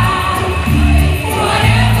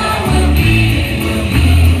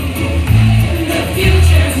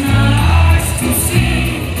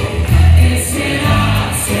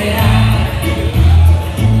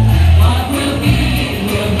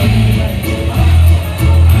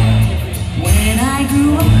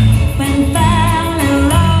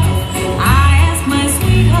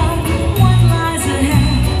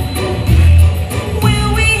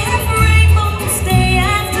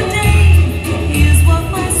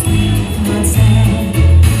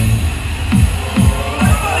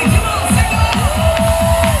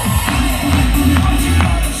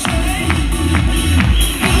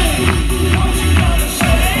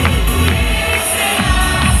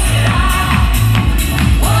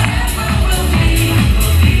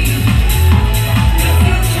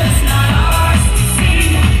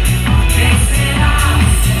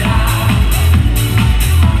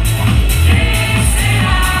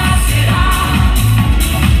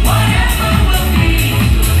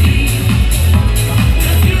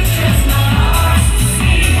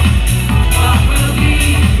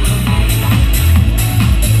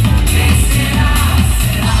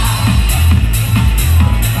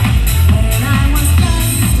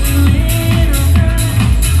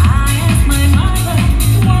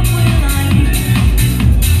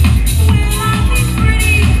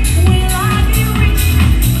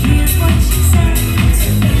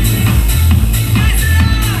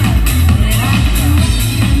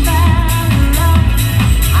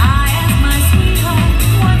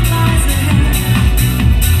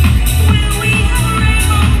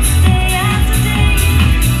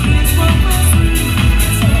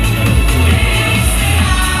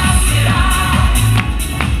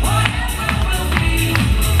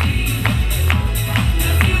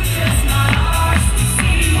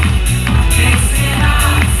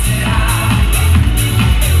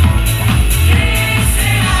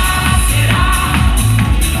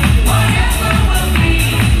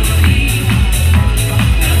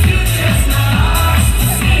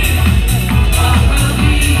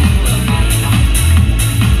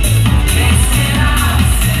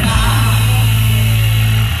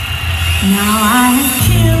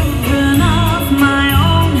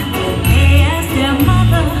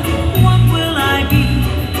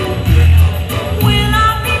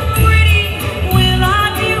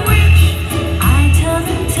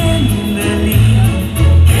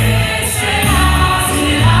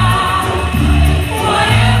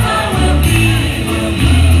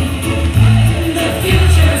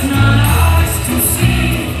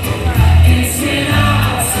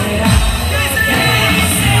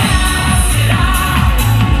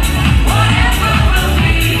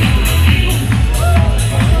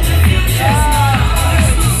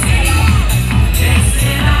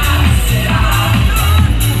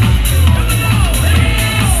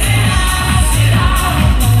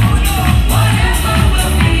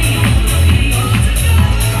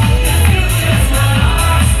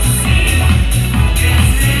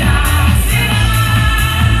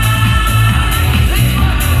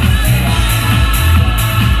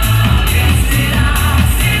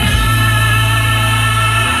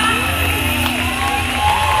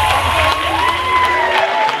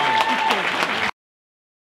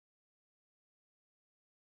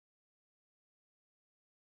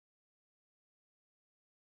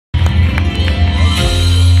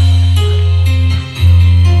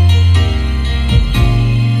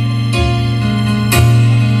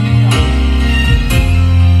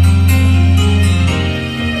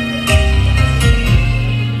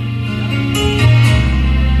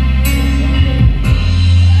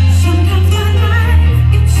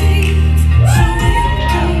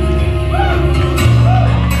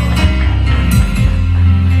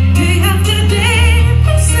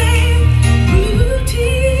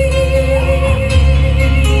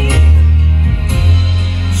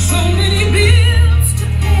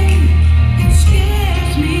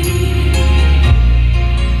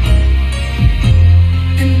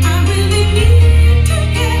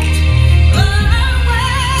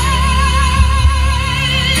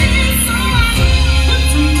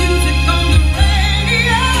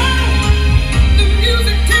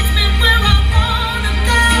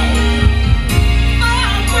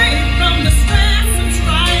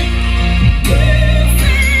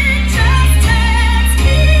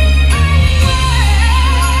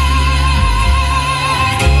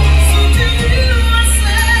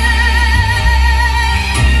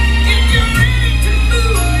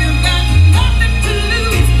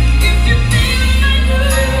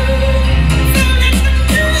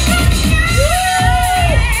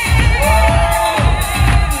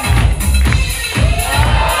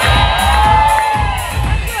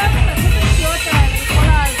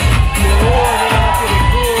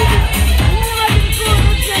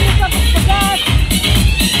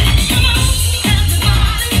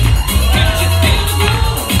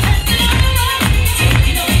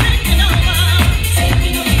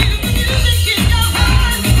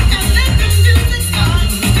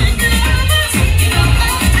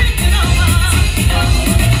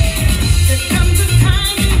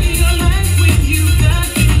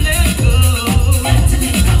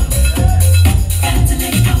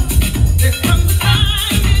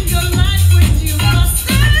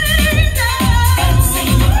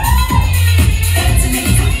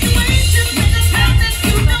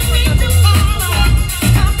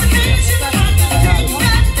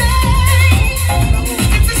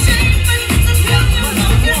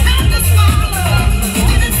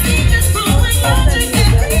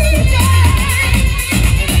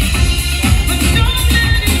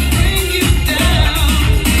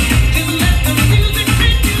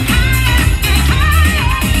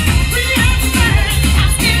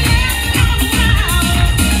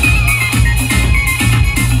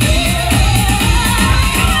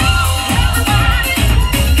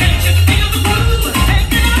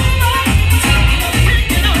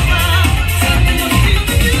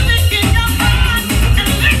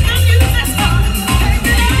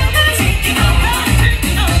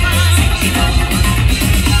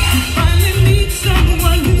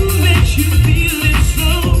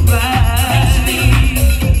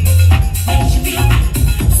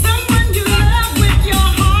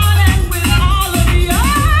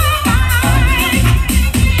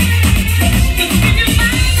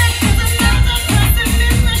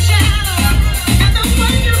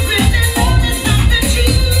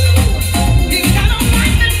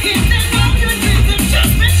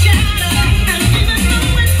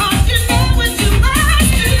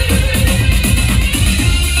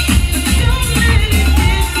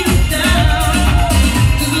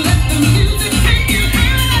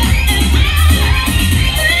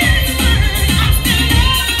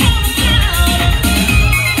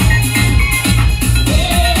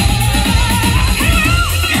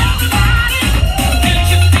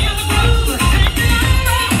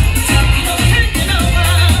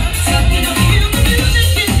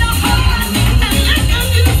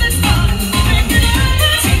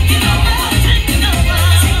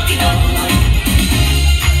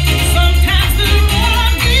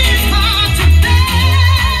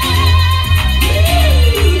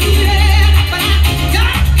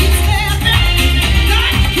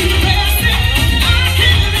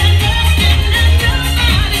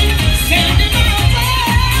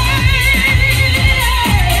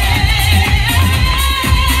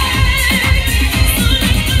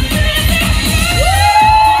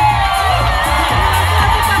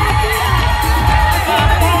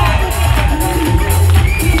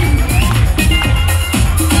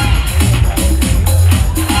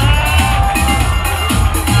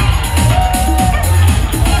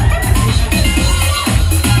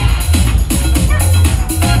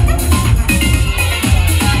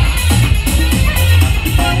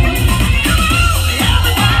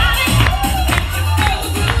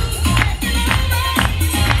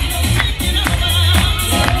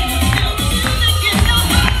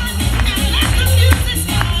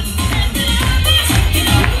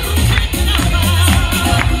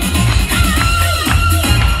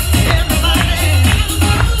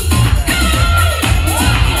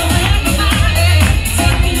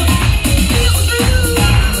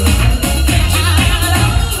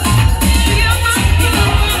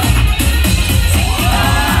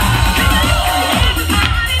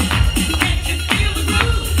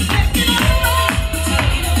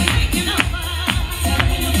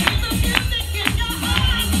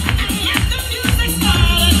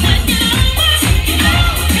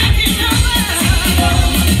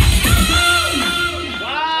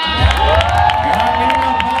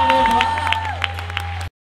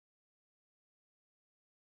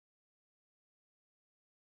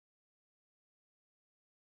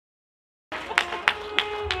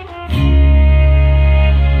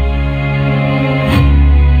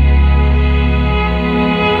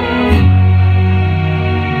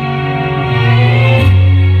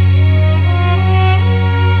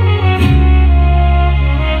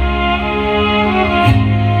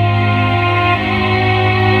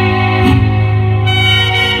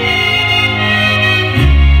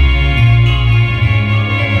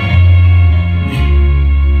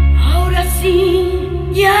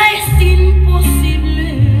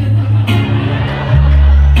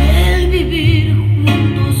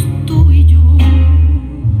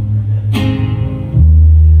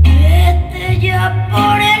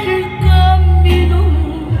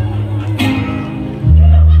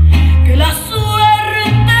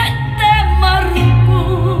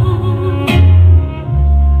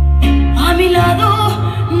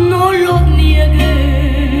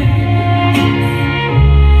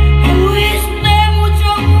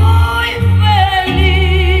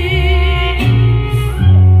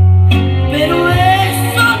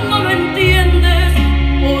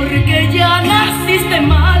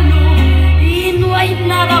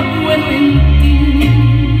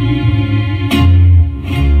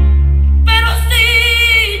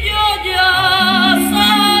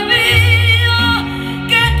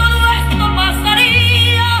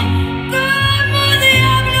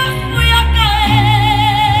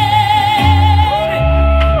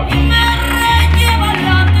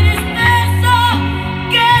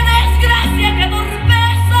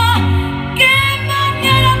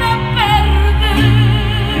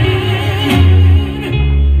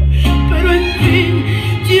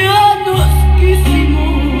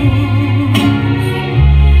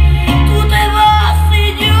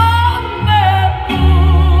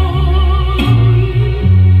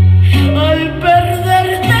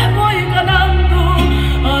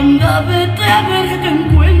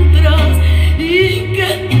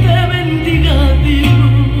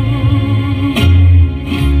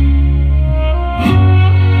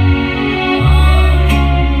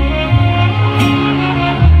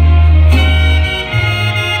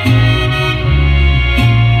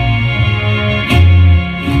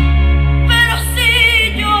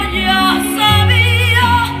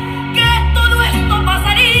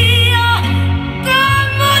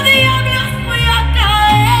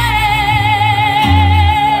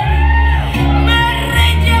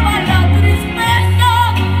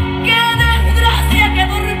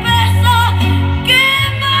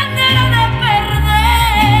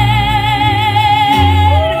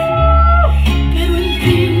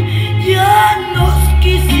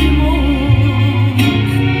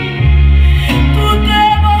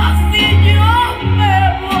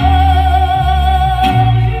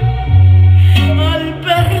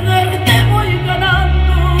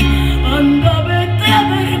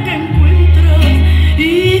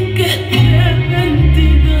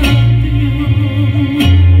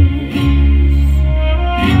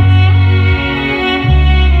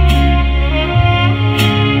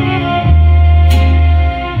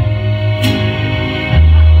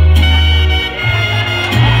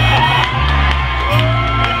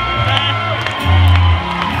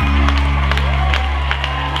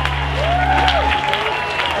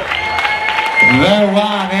 the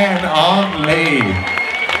one and only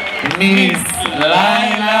Miss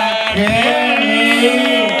Laila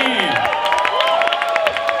Kelly.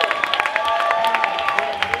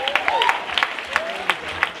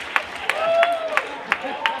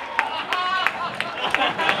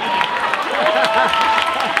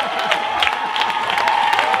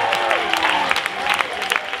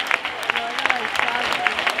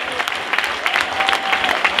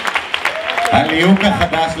 הליהוק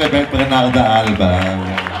החדש לבית ברנרדה אלבה.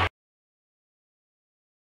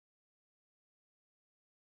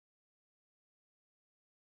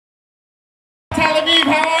 Tel Aviv,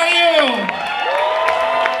 how are you?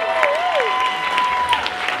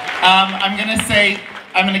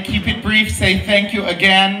 I'm gonna keep it brief, say thank you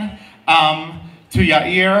again to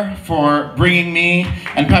Yair for bringing me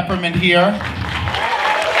and Peppermint here.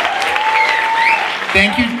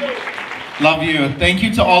 Thank you. Love you. Thank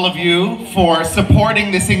you to all of you for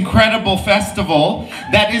supporting this incredible festival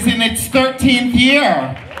that is in its 13th year.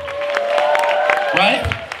 Right?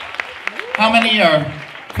 How many years?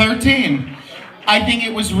 13. I think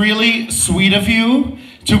it was really sweet of you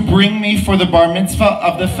to bring me for the bar mitzvah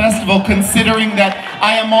of the festival, considering that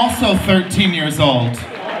I am also 13 years old.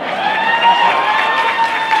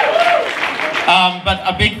 But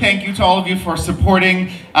a big thank you to all of you for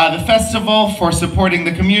supporting the festival, for supporting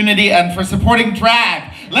the community, and for supporting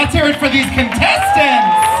drag. Let's hear it for these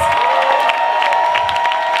contestants!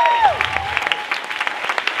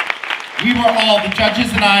 We were all, the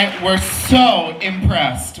judges and I, were so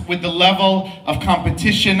impressed with the level of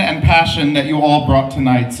competition and passion that you all brought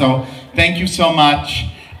tonight. So thank you so much.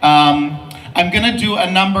 I'm gonna do a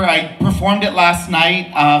number, I performed it last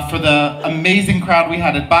night for the amazing crowd we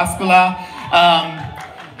had at Baskula.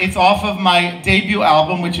 It's off of my debut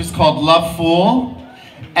album, which is called Love Fool.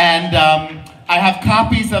 And I have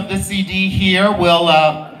copies of the CD here.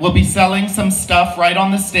 We'll be selling some stuff right on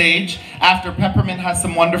the stage after Peppermint has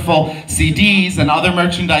some wonderful CDs and other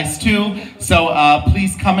merchandise too. So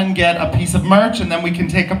please come and get a piece of merch and then we can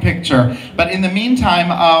take a picture. But in the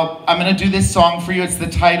meantime, I'm gonna do this song for you. It's the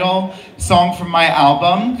title song from my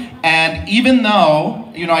album. And even though,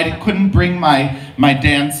 you know, I couldn't bring my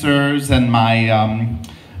dancers and my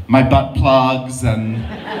butt plugs and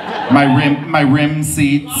my rim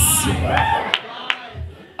seats,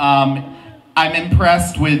 I'm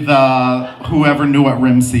impressed with whoever knew what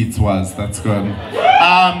rim seats was. That's good.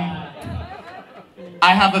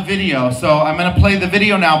 I have a video, so I'm gonna play the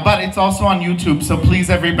video now, but it's also on YouTube, so please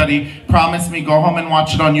everybody, promise me, go home and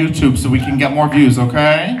watch it on YouTube so we can get more views,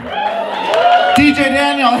 okay? DJ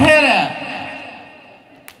Daniel, hit it!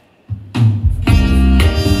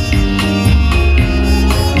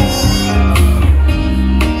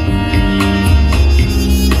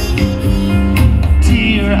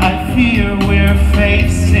 I fear we're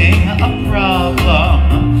facing a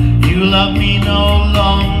problem. You love me no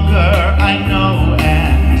longer, I know,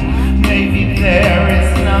 and maybe there is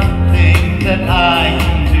nothing that I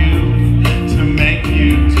can do to make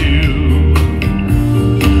you do.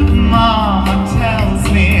 Mama tells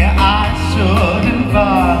me I shouldn't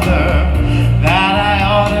bother, that I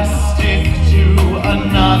ought to stick to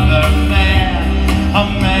another man, a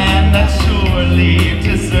man that surely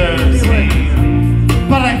deserves me.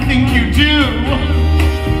 But I think you do.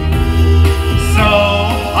 So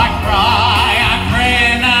I cry, I pray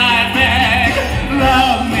and I beg,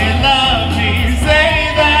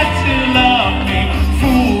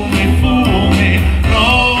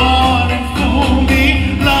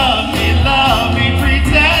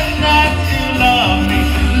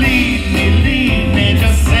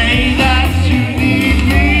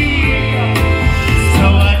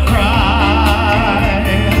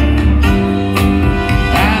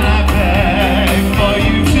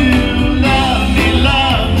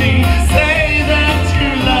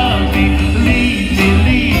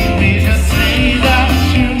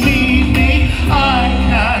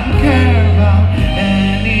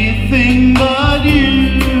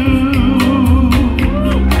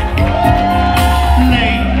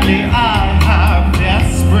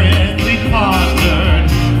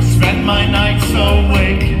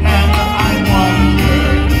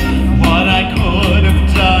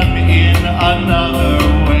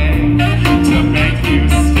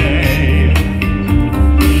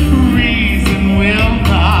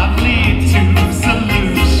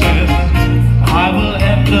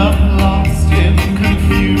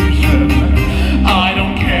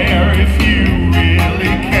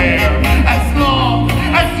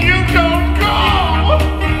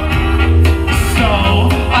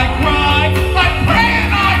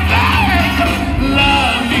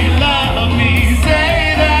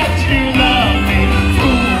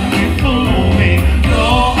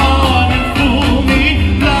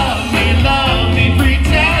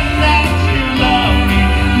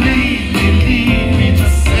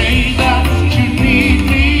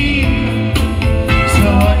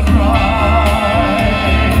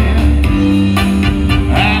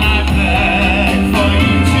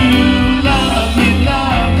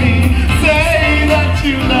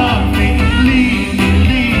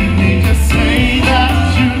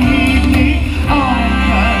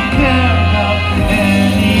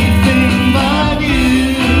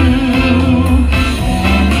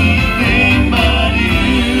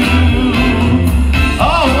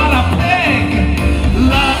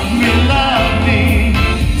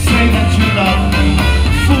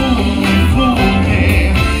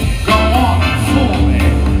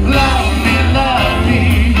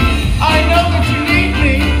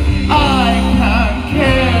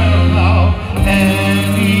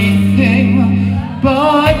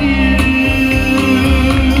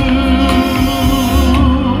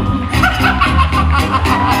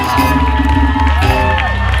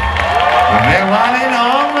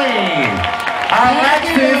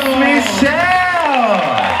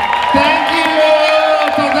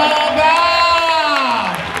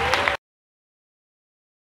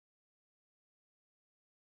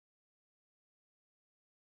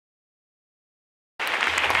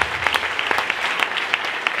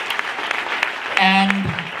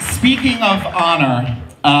 And speaking of honor,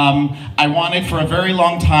 I wanted for a very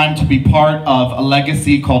long time to be part of a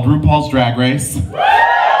legacy called RuPaul's Drag Race.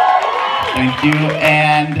 Thank you.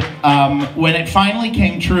 And when it finally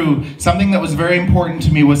came true, something that was very important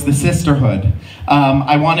to me was the sisterhood.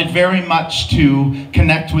 I wanted very much to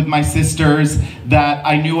connect with my sisters that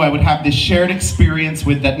I knew I would have this shared experience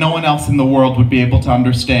with that no one else in the world would be able to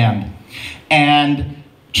understand. And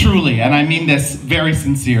truly, and I mean this very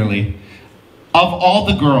sincerely, of all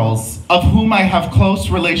the girls of whom I have close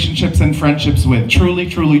relationships and friendships with, truly,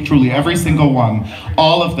 truly, truly, every single one,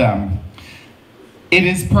 all of them, it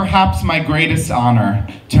is perhaps my greatest honor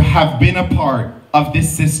to have been a part of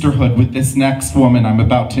this sisterhood with this next woman I'm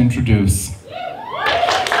about to introduce.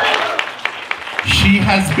 She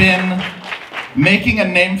has been making a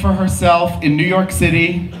name for herself in New York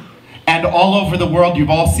City and all over the world. You've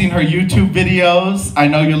all seen her YouTube videos. I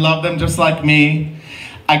know you love them just like me.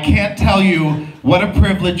 I can't tell you what a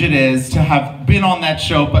privilege it is to have been on that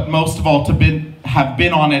show, but most of all to have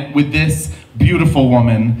been on it with this beautiful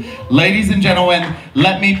woman. Ladies and gentlemen,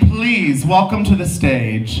 let me please welcome to the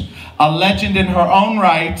stage a legend in her own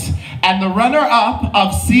right and the runner-up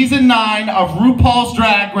of season 9 of RuPaul's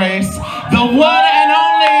Drag Race, the one and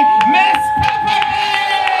only Miss Peppermint!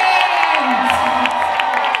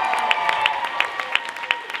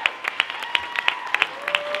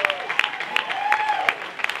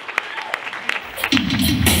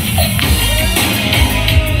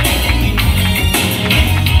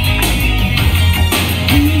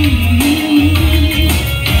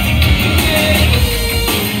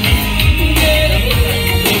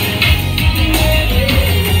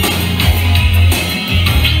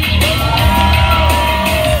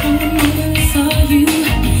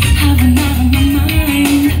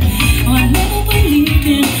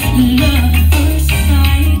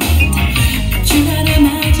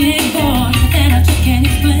 Boy, that I just can't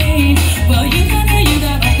explain.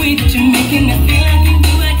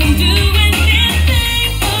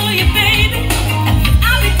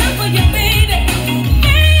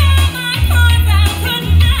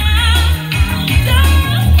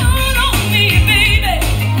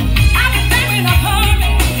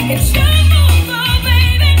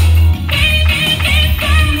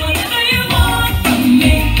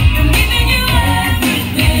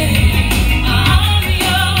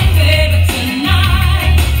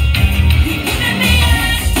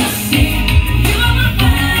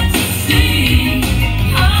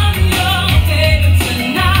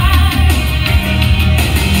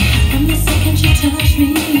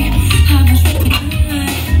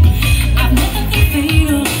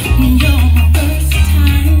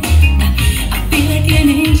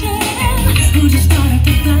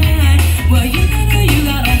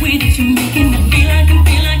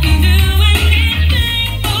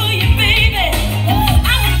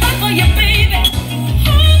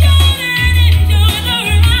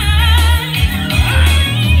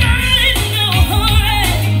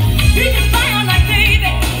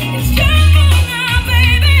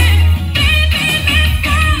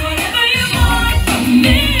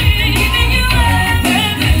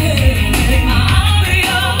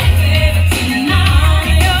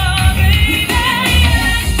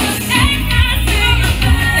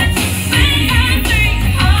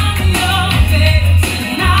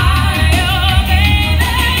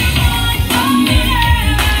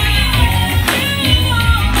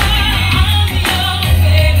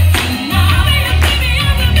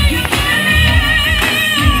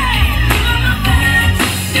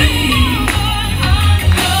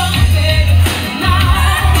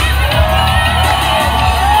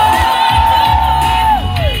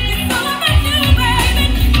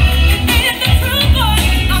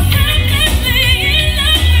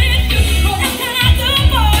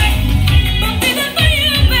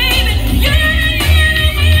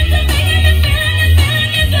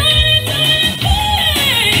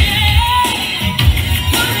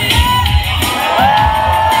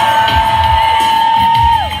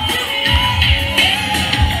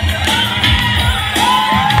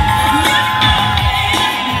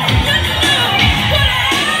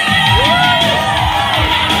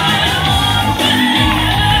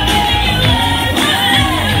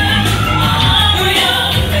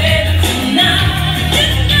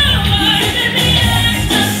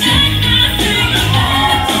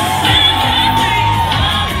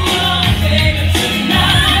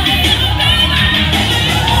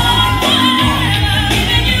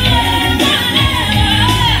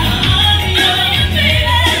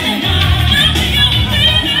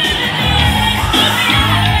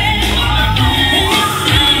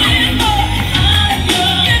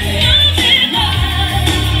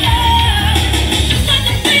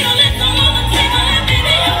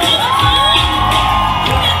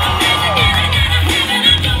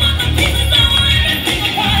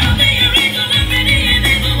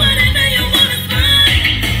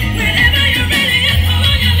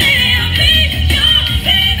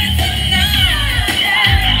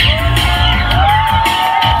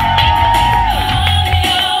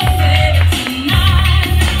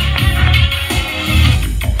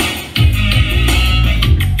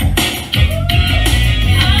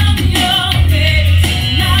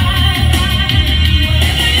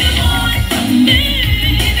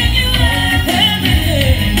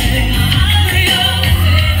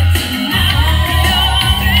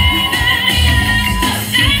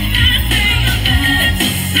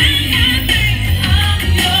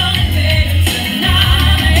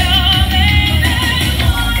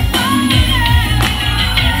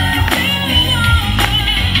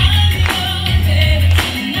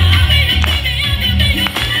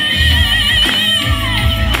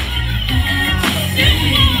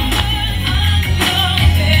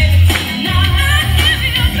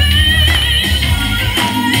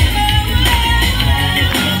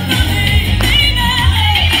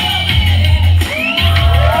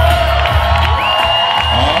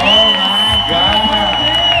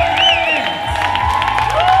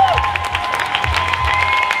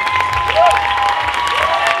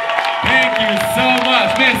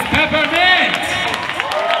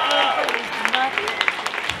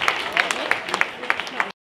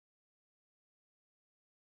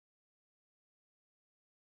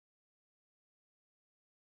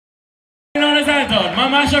 המועדון,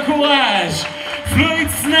 ממש הקוראז', פלואיד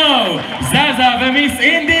סנואו, זזה ומיס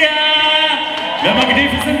אינדיה,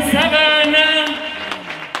 למגניפיסנט 7.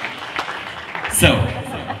 So,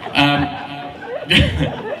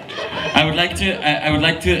 I would like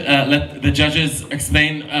to let the judges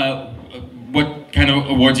explain what kind of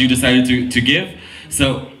awards you decided to give. So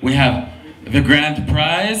we have the grand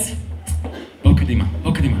prize.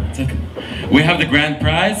 We have the grand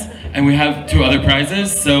prize, and we have 2 other prizes.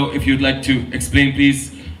 So if you'd like to explain,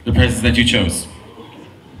 please, the prizes that you chose.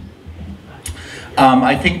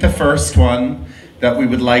 I think the first one that we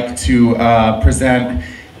would like to present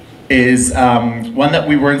is one that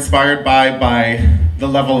we were inspired by the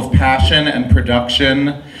level of passion and production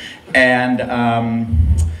and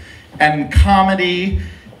comedy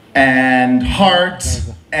and heart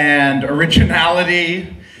and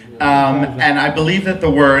originality. And I believe that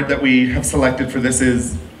the word that we have selected for this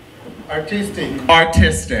is artistic.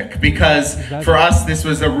 Artistic, because for us this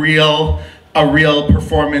was a real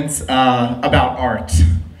performance about art.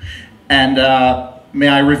 And may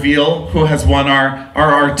I reveal who has won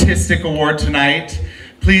our artistic award tonight?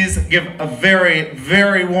 Please give a very,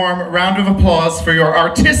 very warm round of applause for your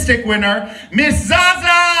artistic winner, Miss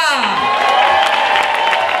Zaza!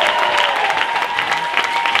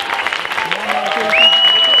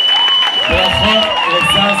 ברכות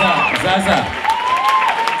לזזה. זזה,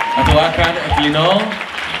 את רואה כאן את לינור?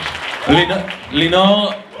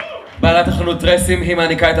 לינור, בעלת החנות טרסים, היא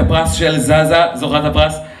מעניקה את הפרס של זזה, זוכת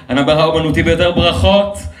הפרס הנבר האומנותי ביותר.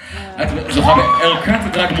 ברכות! את זוכה בערכת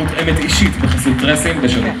דרג מותאמת אישית בחסות טרסים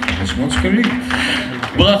בשנה 500 שקלים.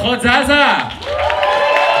 ברכות זזה!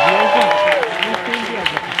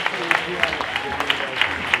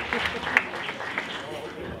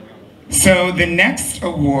 So the next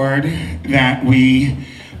award that we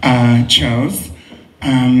chose,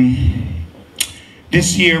 this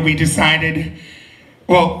year we decided,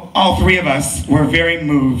 well, all 3 of us were very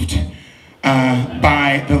moved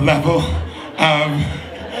by the level of,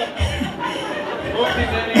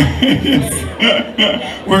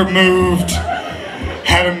 we're moved,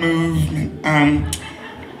 had a movement,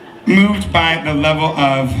 moved by the level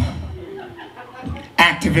of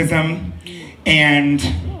activism and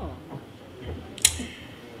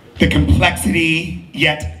the complexity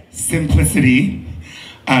yet simplicity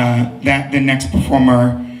that the next performer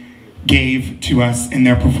gave to us in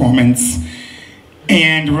their performance,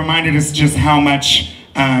 and reminded us just how much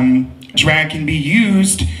drag can be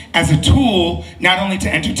used as a tool not only to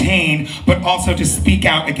entertain but also to speak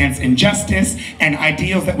out against injustice and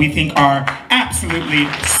ideals that we think are absolutely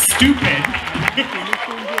stupid.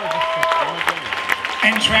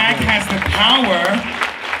 And drag has the power.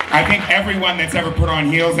 I think everyone that's ever put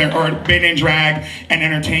on heels or been in drag and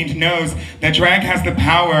entertained knows that drag has the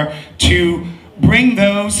power to bring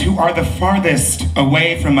those who are the farthest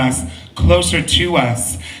away from us closer to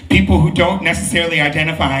us. People who don't necessarily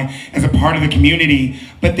identify as a part of the community,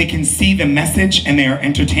 but they can see the message and they are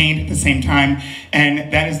entertained at the same time.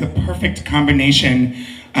 And that is the perfect combination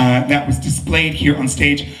that was displayed here on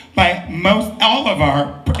stage by all of our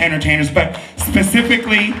entertainers, but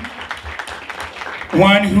specifically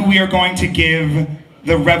one who we are going to give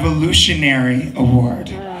the Revolutionary Award.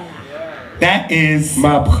 That is...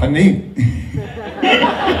 Mabchani.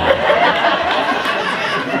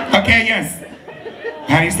 Okay, yes.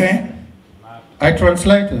 How do you say it? I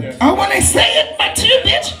translated. Oh, when I say it, my dear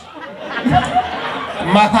bitch.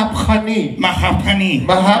 Mahapchani. Mahapchani.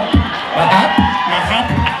 Mahapchani.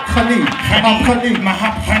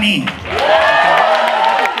 Mahapchani.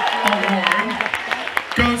 Award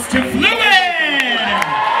goes to Fluid.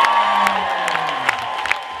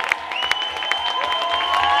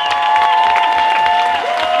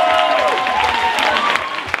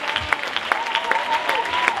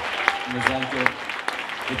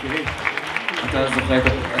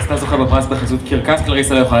 אתה זוכה בפרס בחסות קרקס,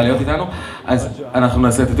 קלריסה לא יכולה להיות איתנו, אז אנחנו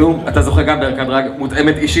נעשה את התיאום. אתה זוכה גם בערכת דרג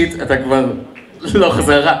מותאמת אישית, אתה כבר לא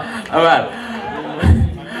חסר לך, אבל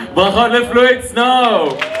ברכות לפלואיד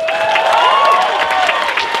סנואו.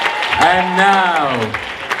 And now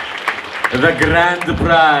the grand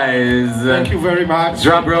prize. Thank you very much.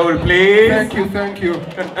 Drum roll, please. Thank you.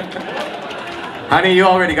 Honey, you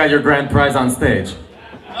already got your grand prize on stage.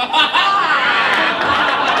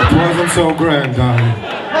 It wasn't so grand, darling.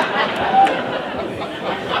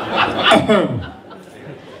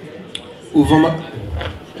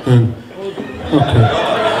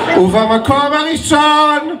 ובמקום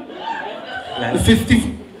הראשון,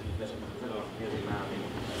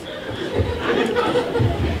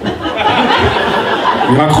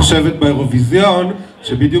 אני רק חושבת באירוויזיון,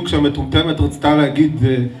 שבדיוק כשהמטומטמת רצתה להגיד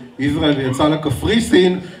ישראל ויצאה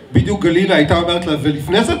לקפריסין, בדיוק גלינה הייתה אומרת לה,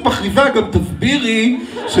 ולפני שאת מכריזה גם תסבירי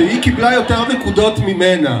שהיא קיבלה יותר נקודות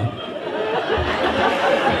ממנה.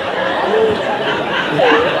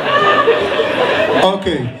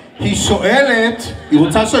 אוקיי, היא שואלת, היא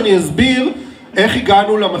רוצה שאני אסביר איך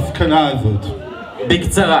הגענו למסקנה הזאת.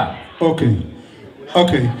 בקצרה.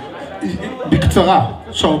 אוקיי, בקצרה,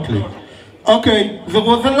 shortly. Okay, there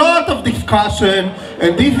was a lot of discussion,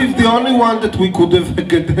 and this is the only one that we could have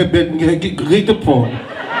agreed upon.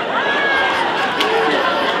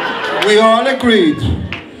 We all agreed.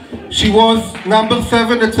 She was number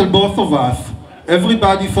 7 aצל both of us.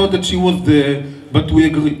 Everybody thought that she was there, but we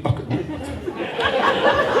agreed. Okay.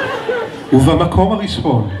 ובמקום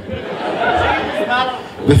הראשון,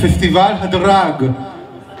 בפסטיבל הדרג,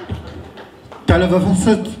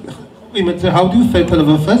 TLVFest, how do you say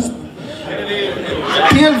TLVFest?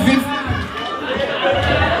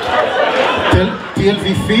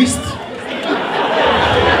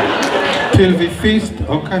 TLVFest,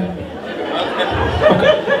 אוקיי.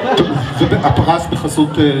 זה הפרס בחסות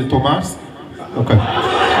תומאס? אוקיי.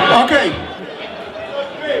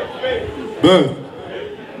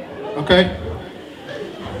 אוקיי.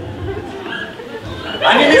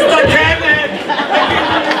 אני מסתכנת!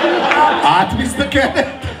 את מסתכנת?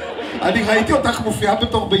 אני ראיתי אותך מופיעה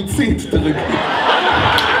בתור ביצית, תרגי.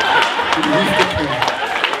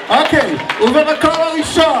 אוקיי, ובמקום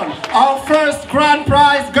הראשון, our first grand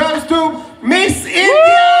prize goes to Miss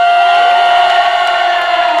India!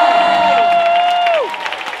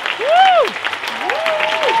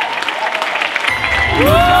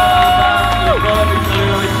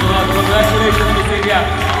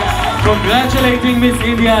 Congratulating Miss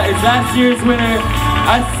India is last year's winner,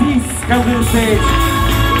 Asis, come to the stage.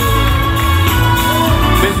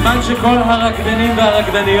 בזמן שכל הרקדנים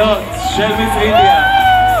והרקדניות של מיס אינדיה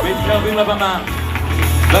מתקרבים לבמה.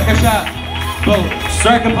 בבקשה, בואו,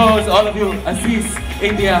 strike a pose, all of you, Asis,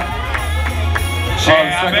 India.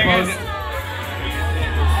 Strike a pose.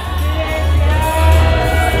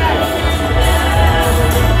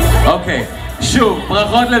 אוקיי, שוב,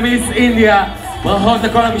 ברכות למיס אינדיה, ברכות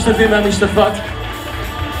לכל המשתתפים והמשתתפות.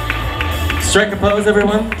 Strike a pose,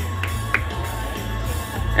 everyone.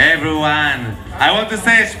 Everyone, I want to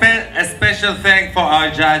say a special thank for our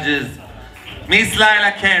judges, Miss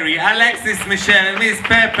Lila Carey, Alexis Michelle, and Miss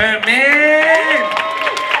Peppermint.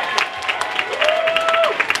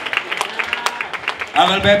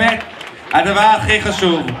 אבל באמת, הדבר הכי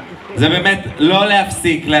חשוב זה באמת לא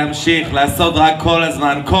להפסיק, להמשיך, לעשות רק כל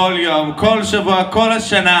הזמן, כל יום, כל שבוע, כל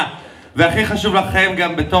השנה. והכי חשוב לכם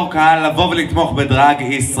גם בתור קהל לבוא ולתמוך בדרג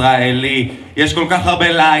ישראלי. יש כל כך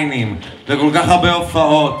הרבה ליינים וכל כך הרבה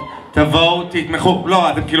הופעות. תבואו, תתמכו. לא,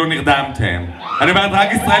 אתם כאילו נרדמתם. אני אומר,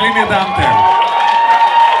 דרג ישראלי נרדמתם.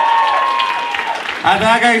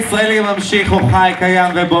 הדרג הישראלי ממשיך, הוא חי,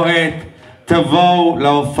 קיים ובועט. תבואו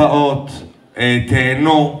להופעות,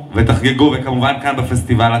 תהנו ותחגגו, וכמובן כאן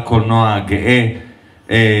בפסטיבל הקולנוע הגאה.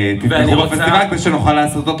 תתמכו בפסטיבל כדי שנוכל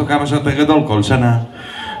לעשות אותו כמה שיותר גדול כל שנה.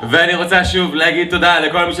 ואני רוצה שוב להגיד תודה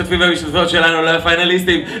לכל המשתתפים והמשתתפות שלנו,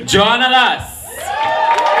 לפיינליסטים, ג'ואנה רס,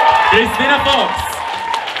 קריסטינה פוקס,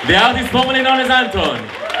 the artist formerly known as Anton,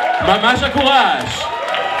 ממש הקורש,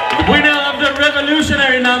 the winner of the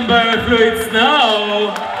revolutionary number, Fluid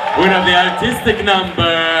Snow, winner of the artistic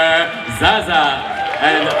number, Zaza,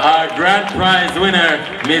 and our grand prize winner,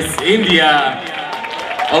 Miss India,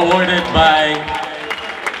 awarded by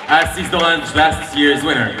Asis D'Orange, last year's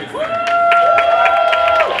winner.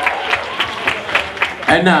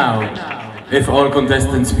 And now, if all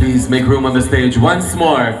contestants please make room on the stage once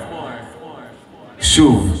more.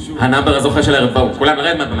 שוב, הנאמבר הזוכה של הערב, בואו, כולם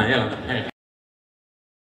נרד מהבמה, יאללה.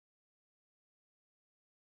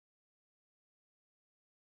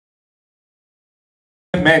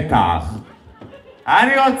 מתח.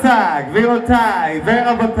 אני רוצה, גבירותיי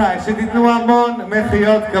ורבותיי, שתיתנו המון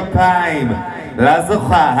מחיאות כפיים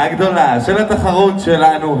לזוכה הגדולה של התחרות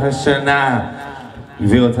שלנו השנה.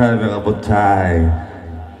 גבירותיי ורבותיי,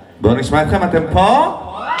 בואו נשמע אתכם, אתם פה?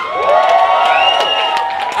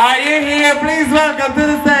 Are you here? Please welcome to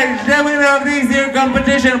the stage the winner of this year's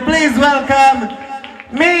competition. Please welcome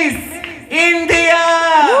Miss India!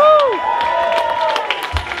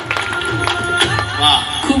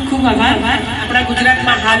 ખૂબ ખૂબ આભાર. આપણા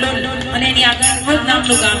ગુજરાતમાં હાલોલ અને એની આગળ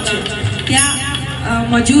નામનું ગામ છે. ત્યાં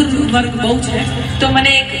મજૂર વર્ગ બહુ છે. તો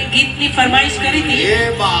મને એક ગીતની ફરમાઈશ કરી હતી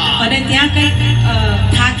અને ત્યાં કંઈક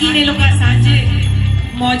થાકીને લોકો સાંજે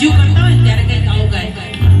મોજું કરતા હોય ત્યારે કંઈક આવું ગાય.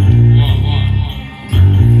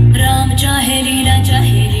 राम चाहे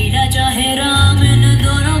राम इन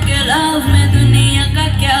दोनों के लव में दुनिया का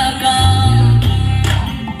क्या काम।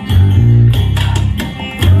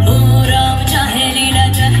 ओ राम चाहे लीला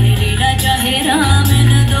चाहे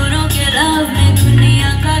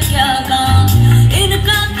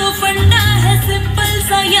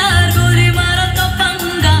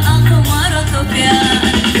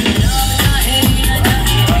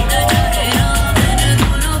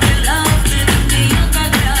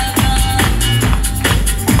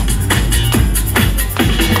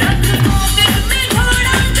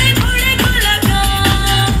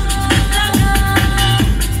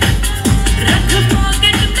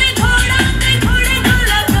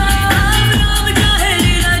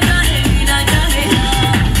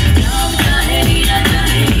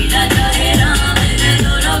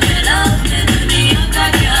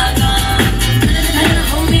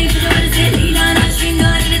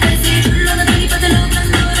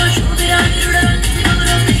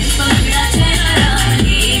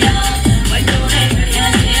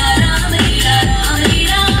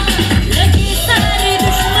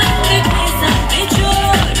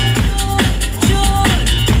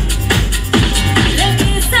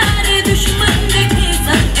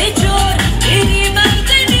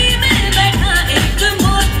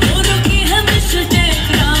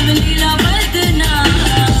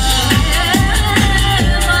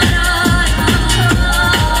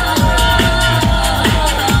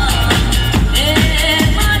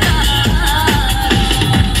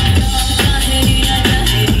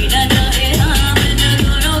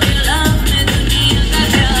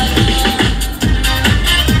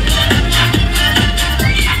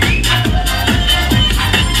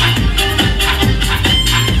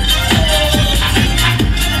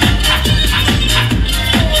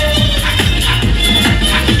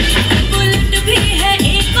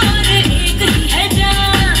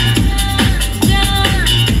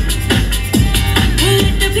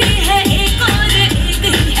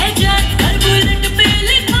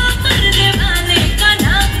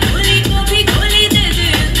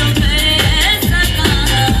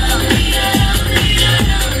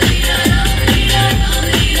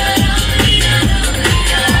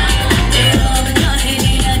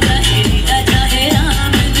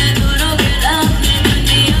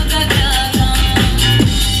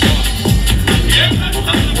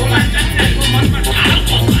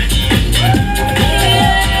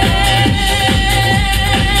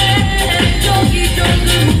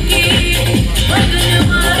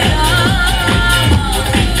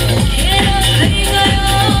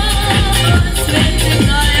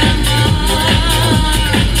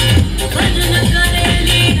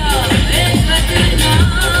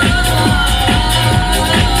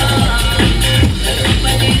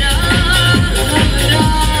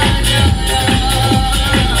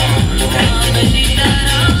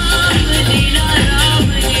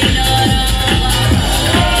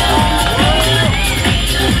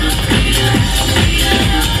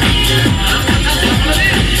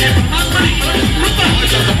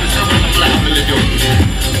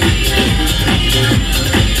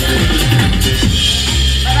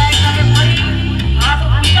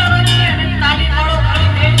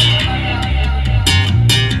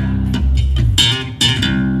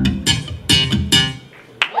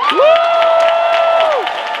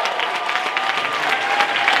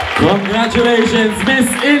Congratulations, Miss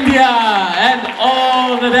India and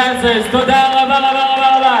all the dancers. Toda raba raba raba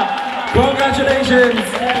raba. Congratulations.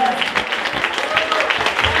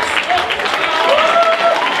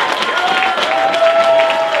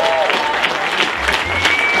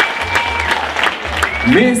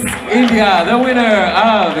 Miss India, the winner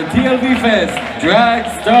of the TLVFest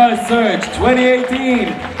Drag Star Search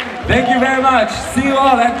 2018. Thank you very much. See you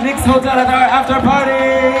all at NYX Hotel at our after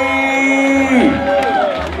party.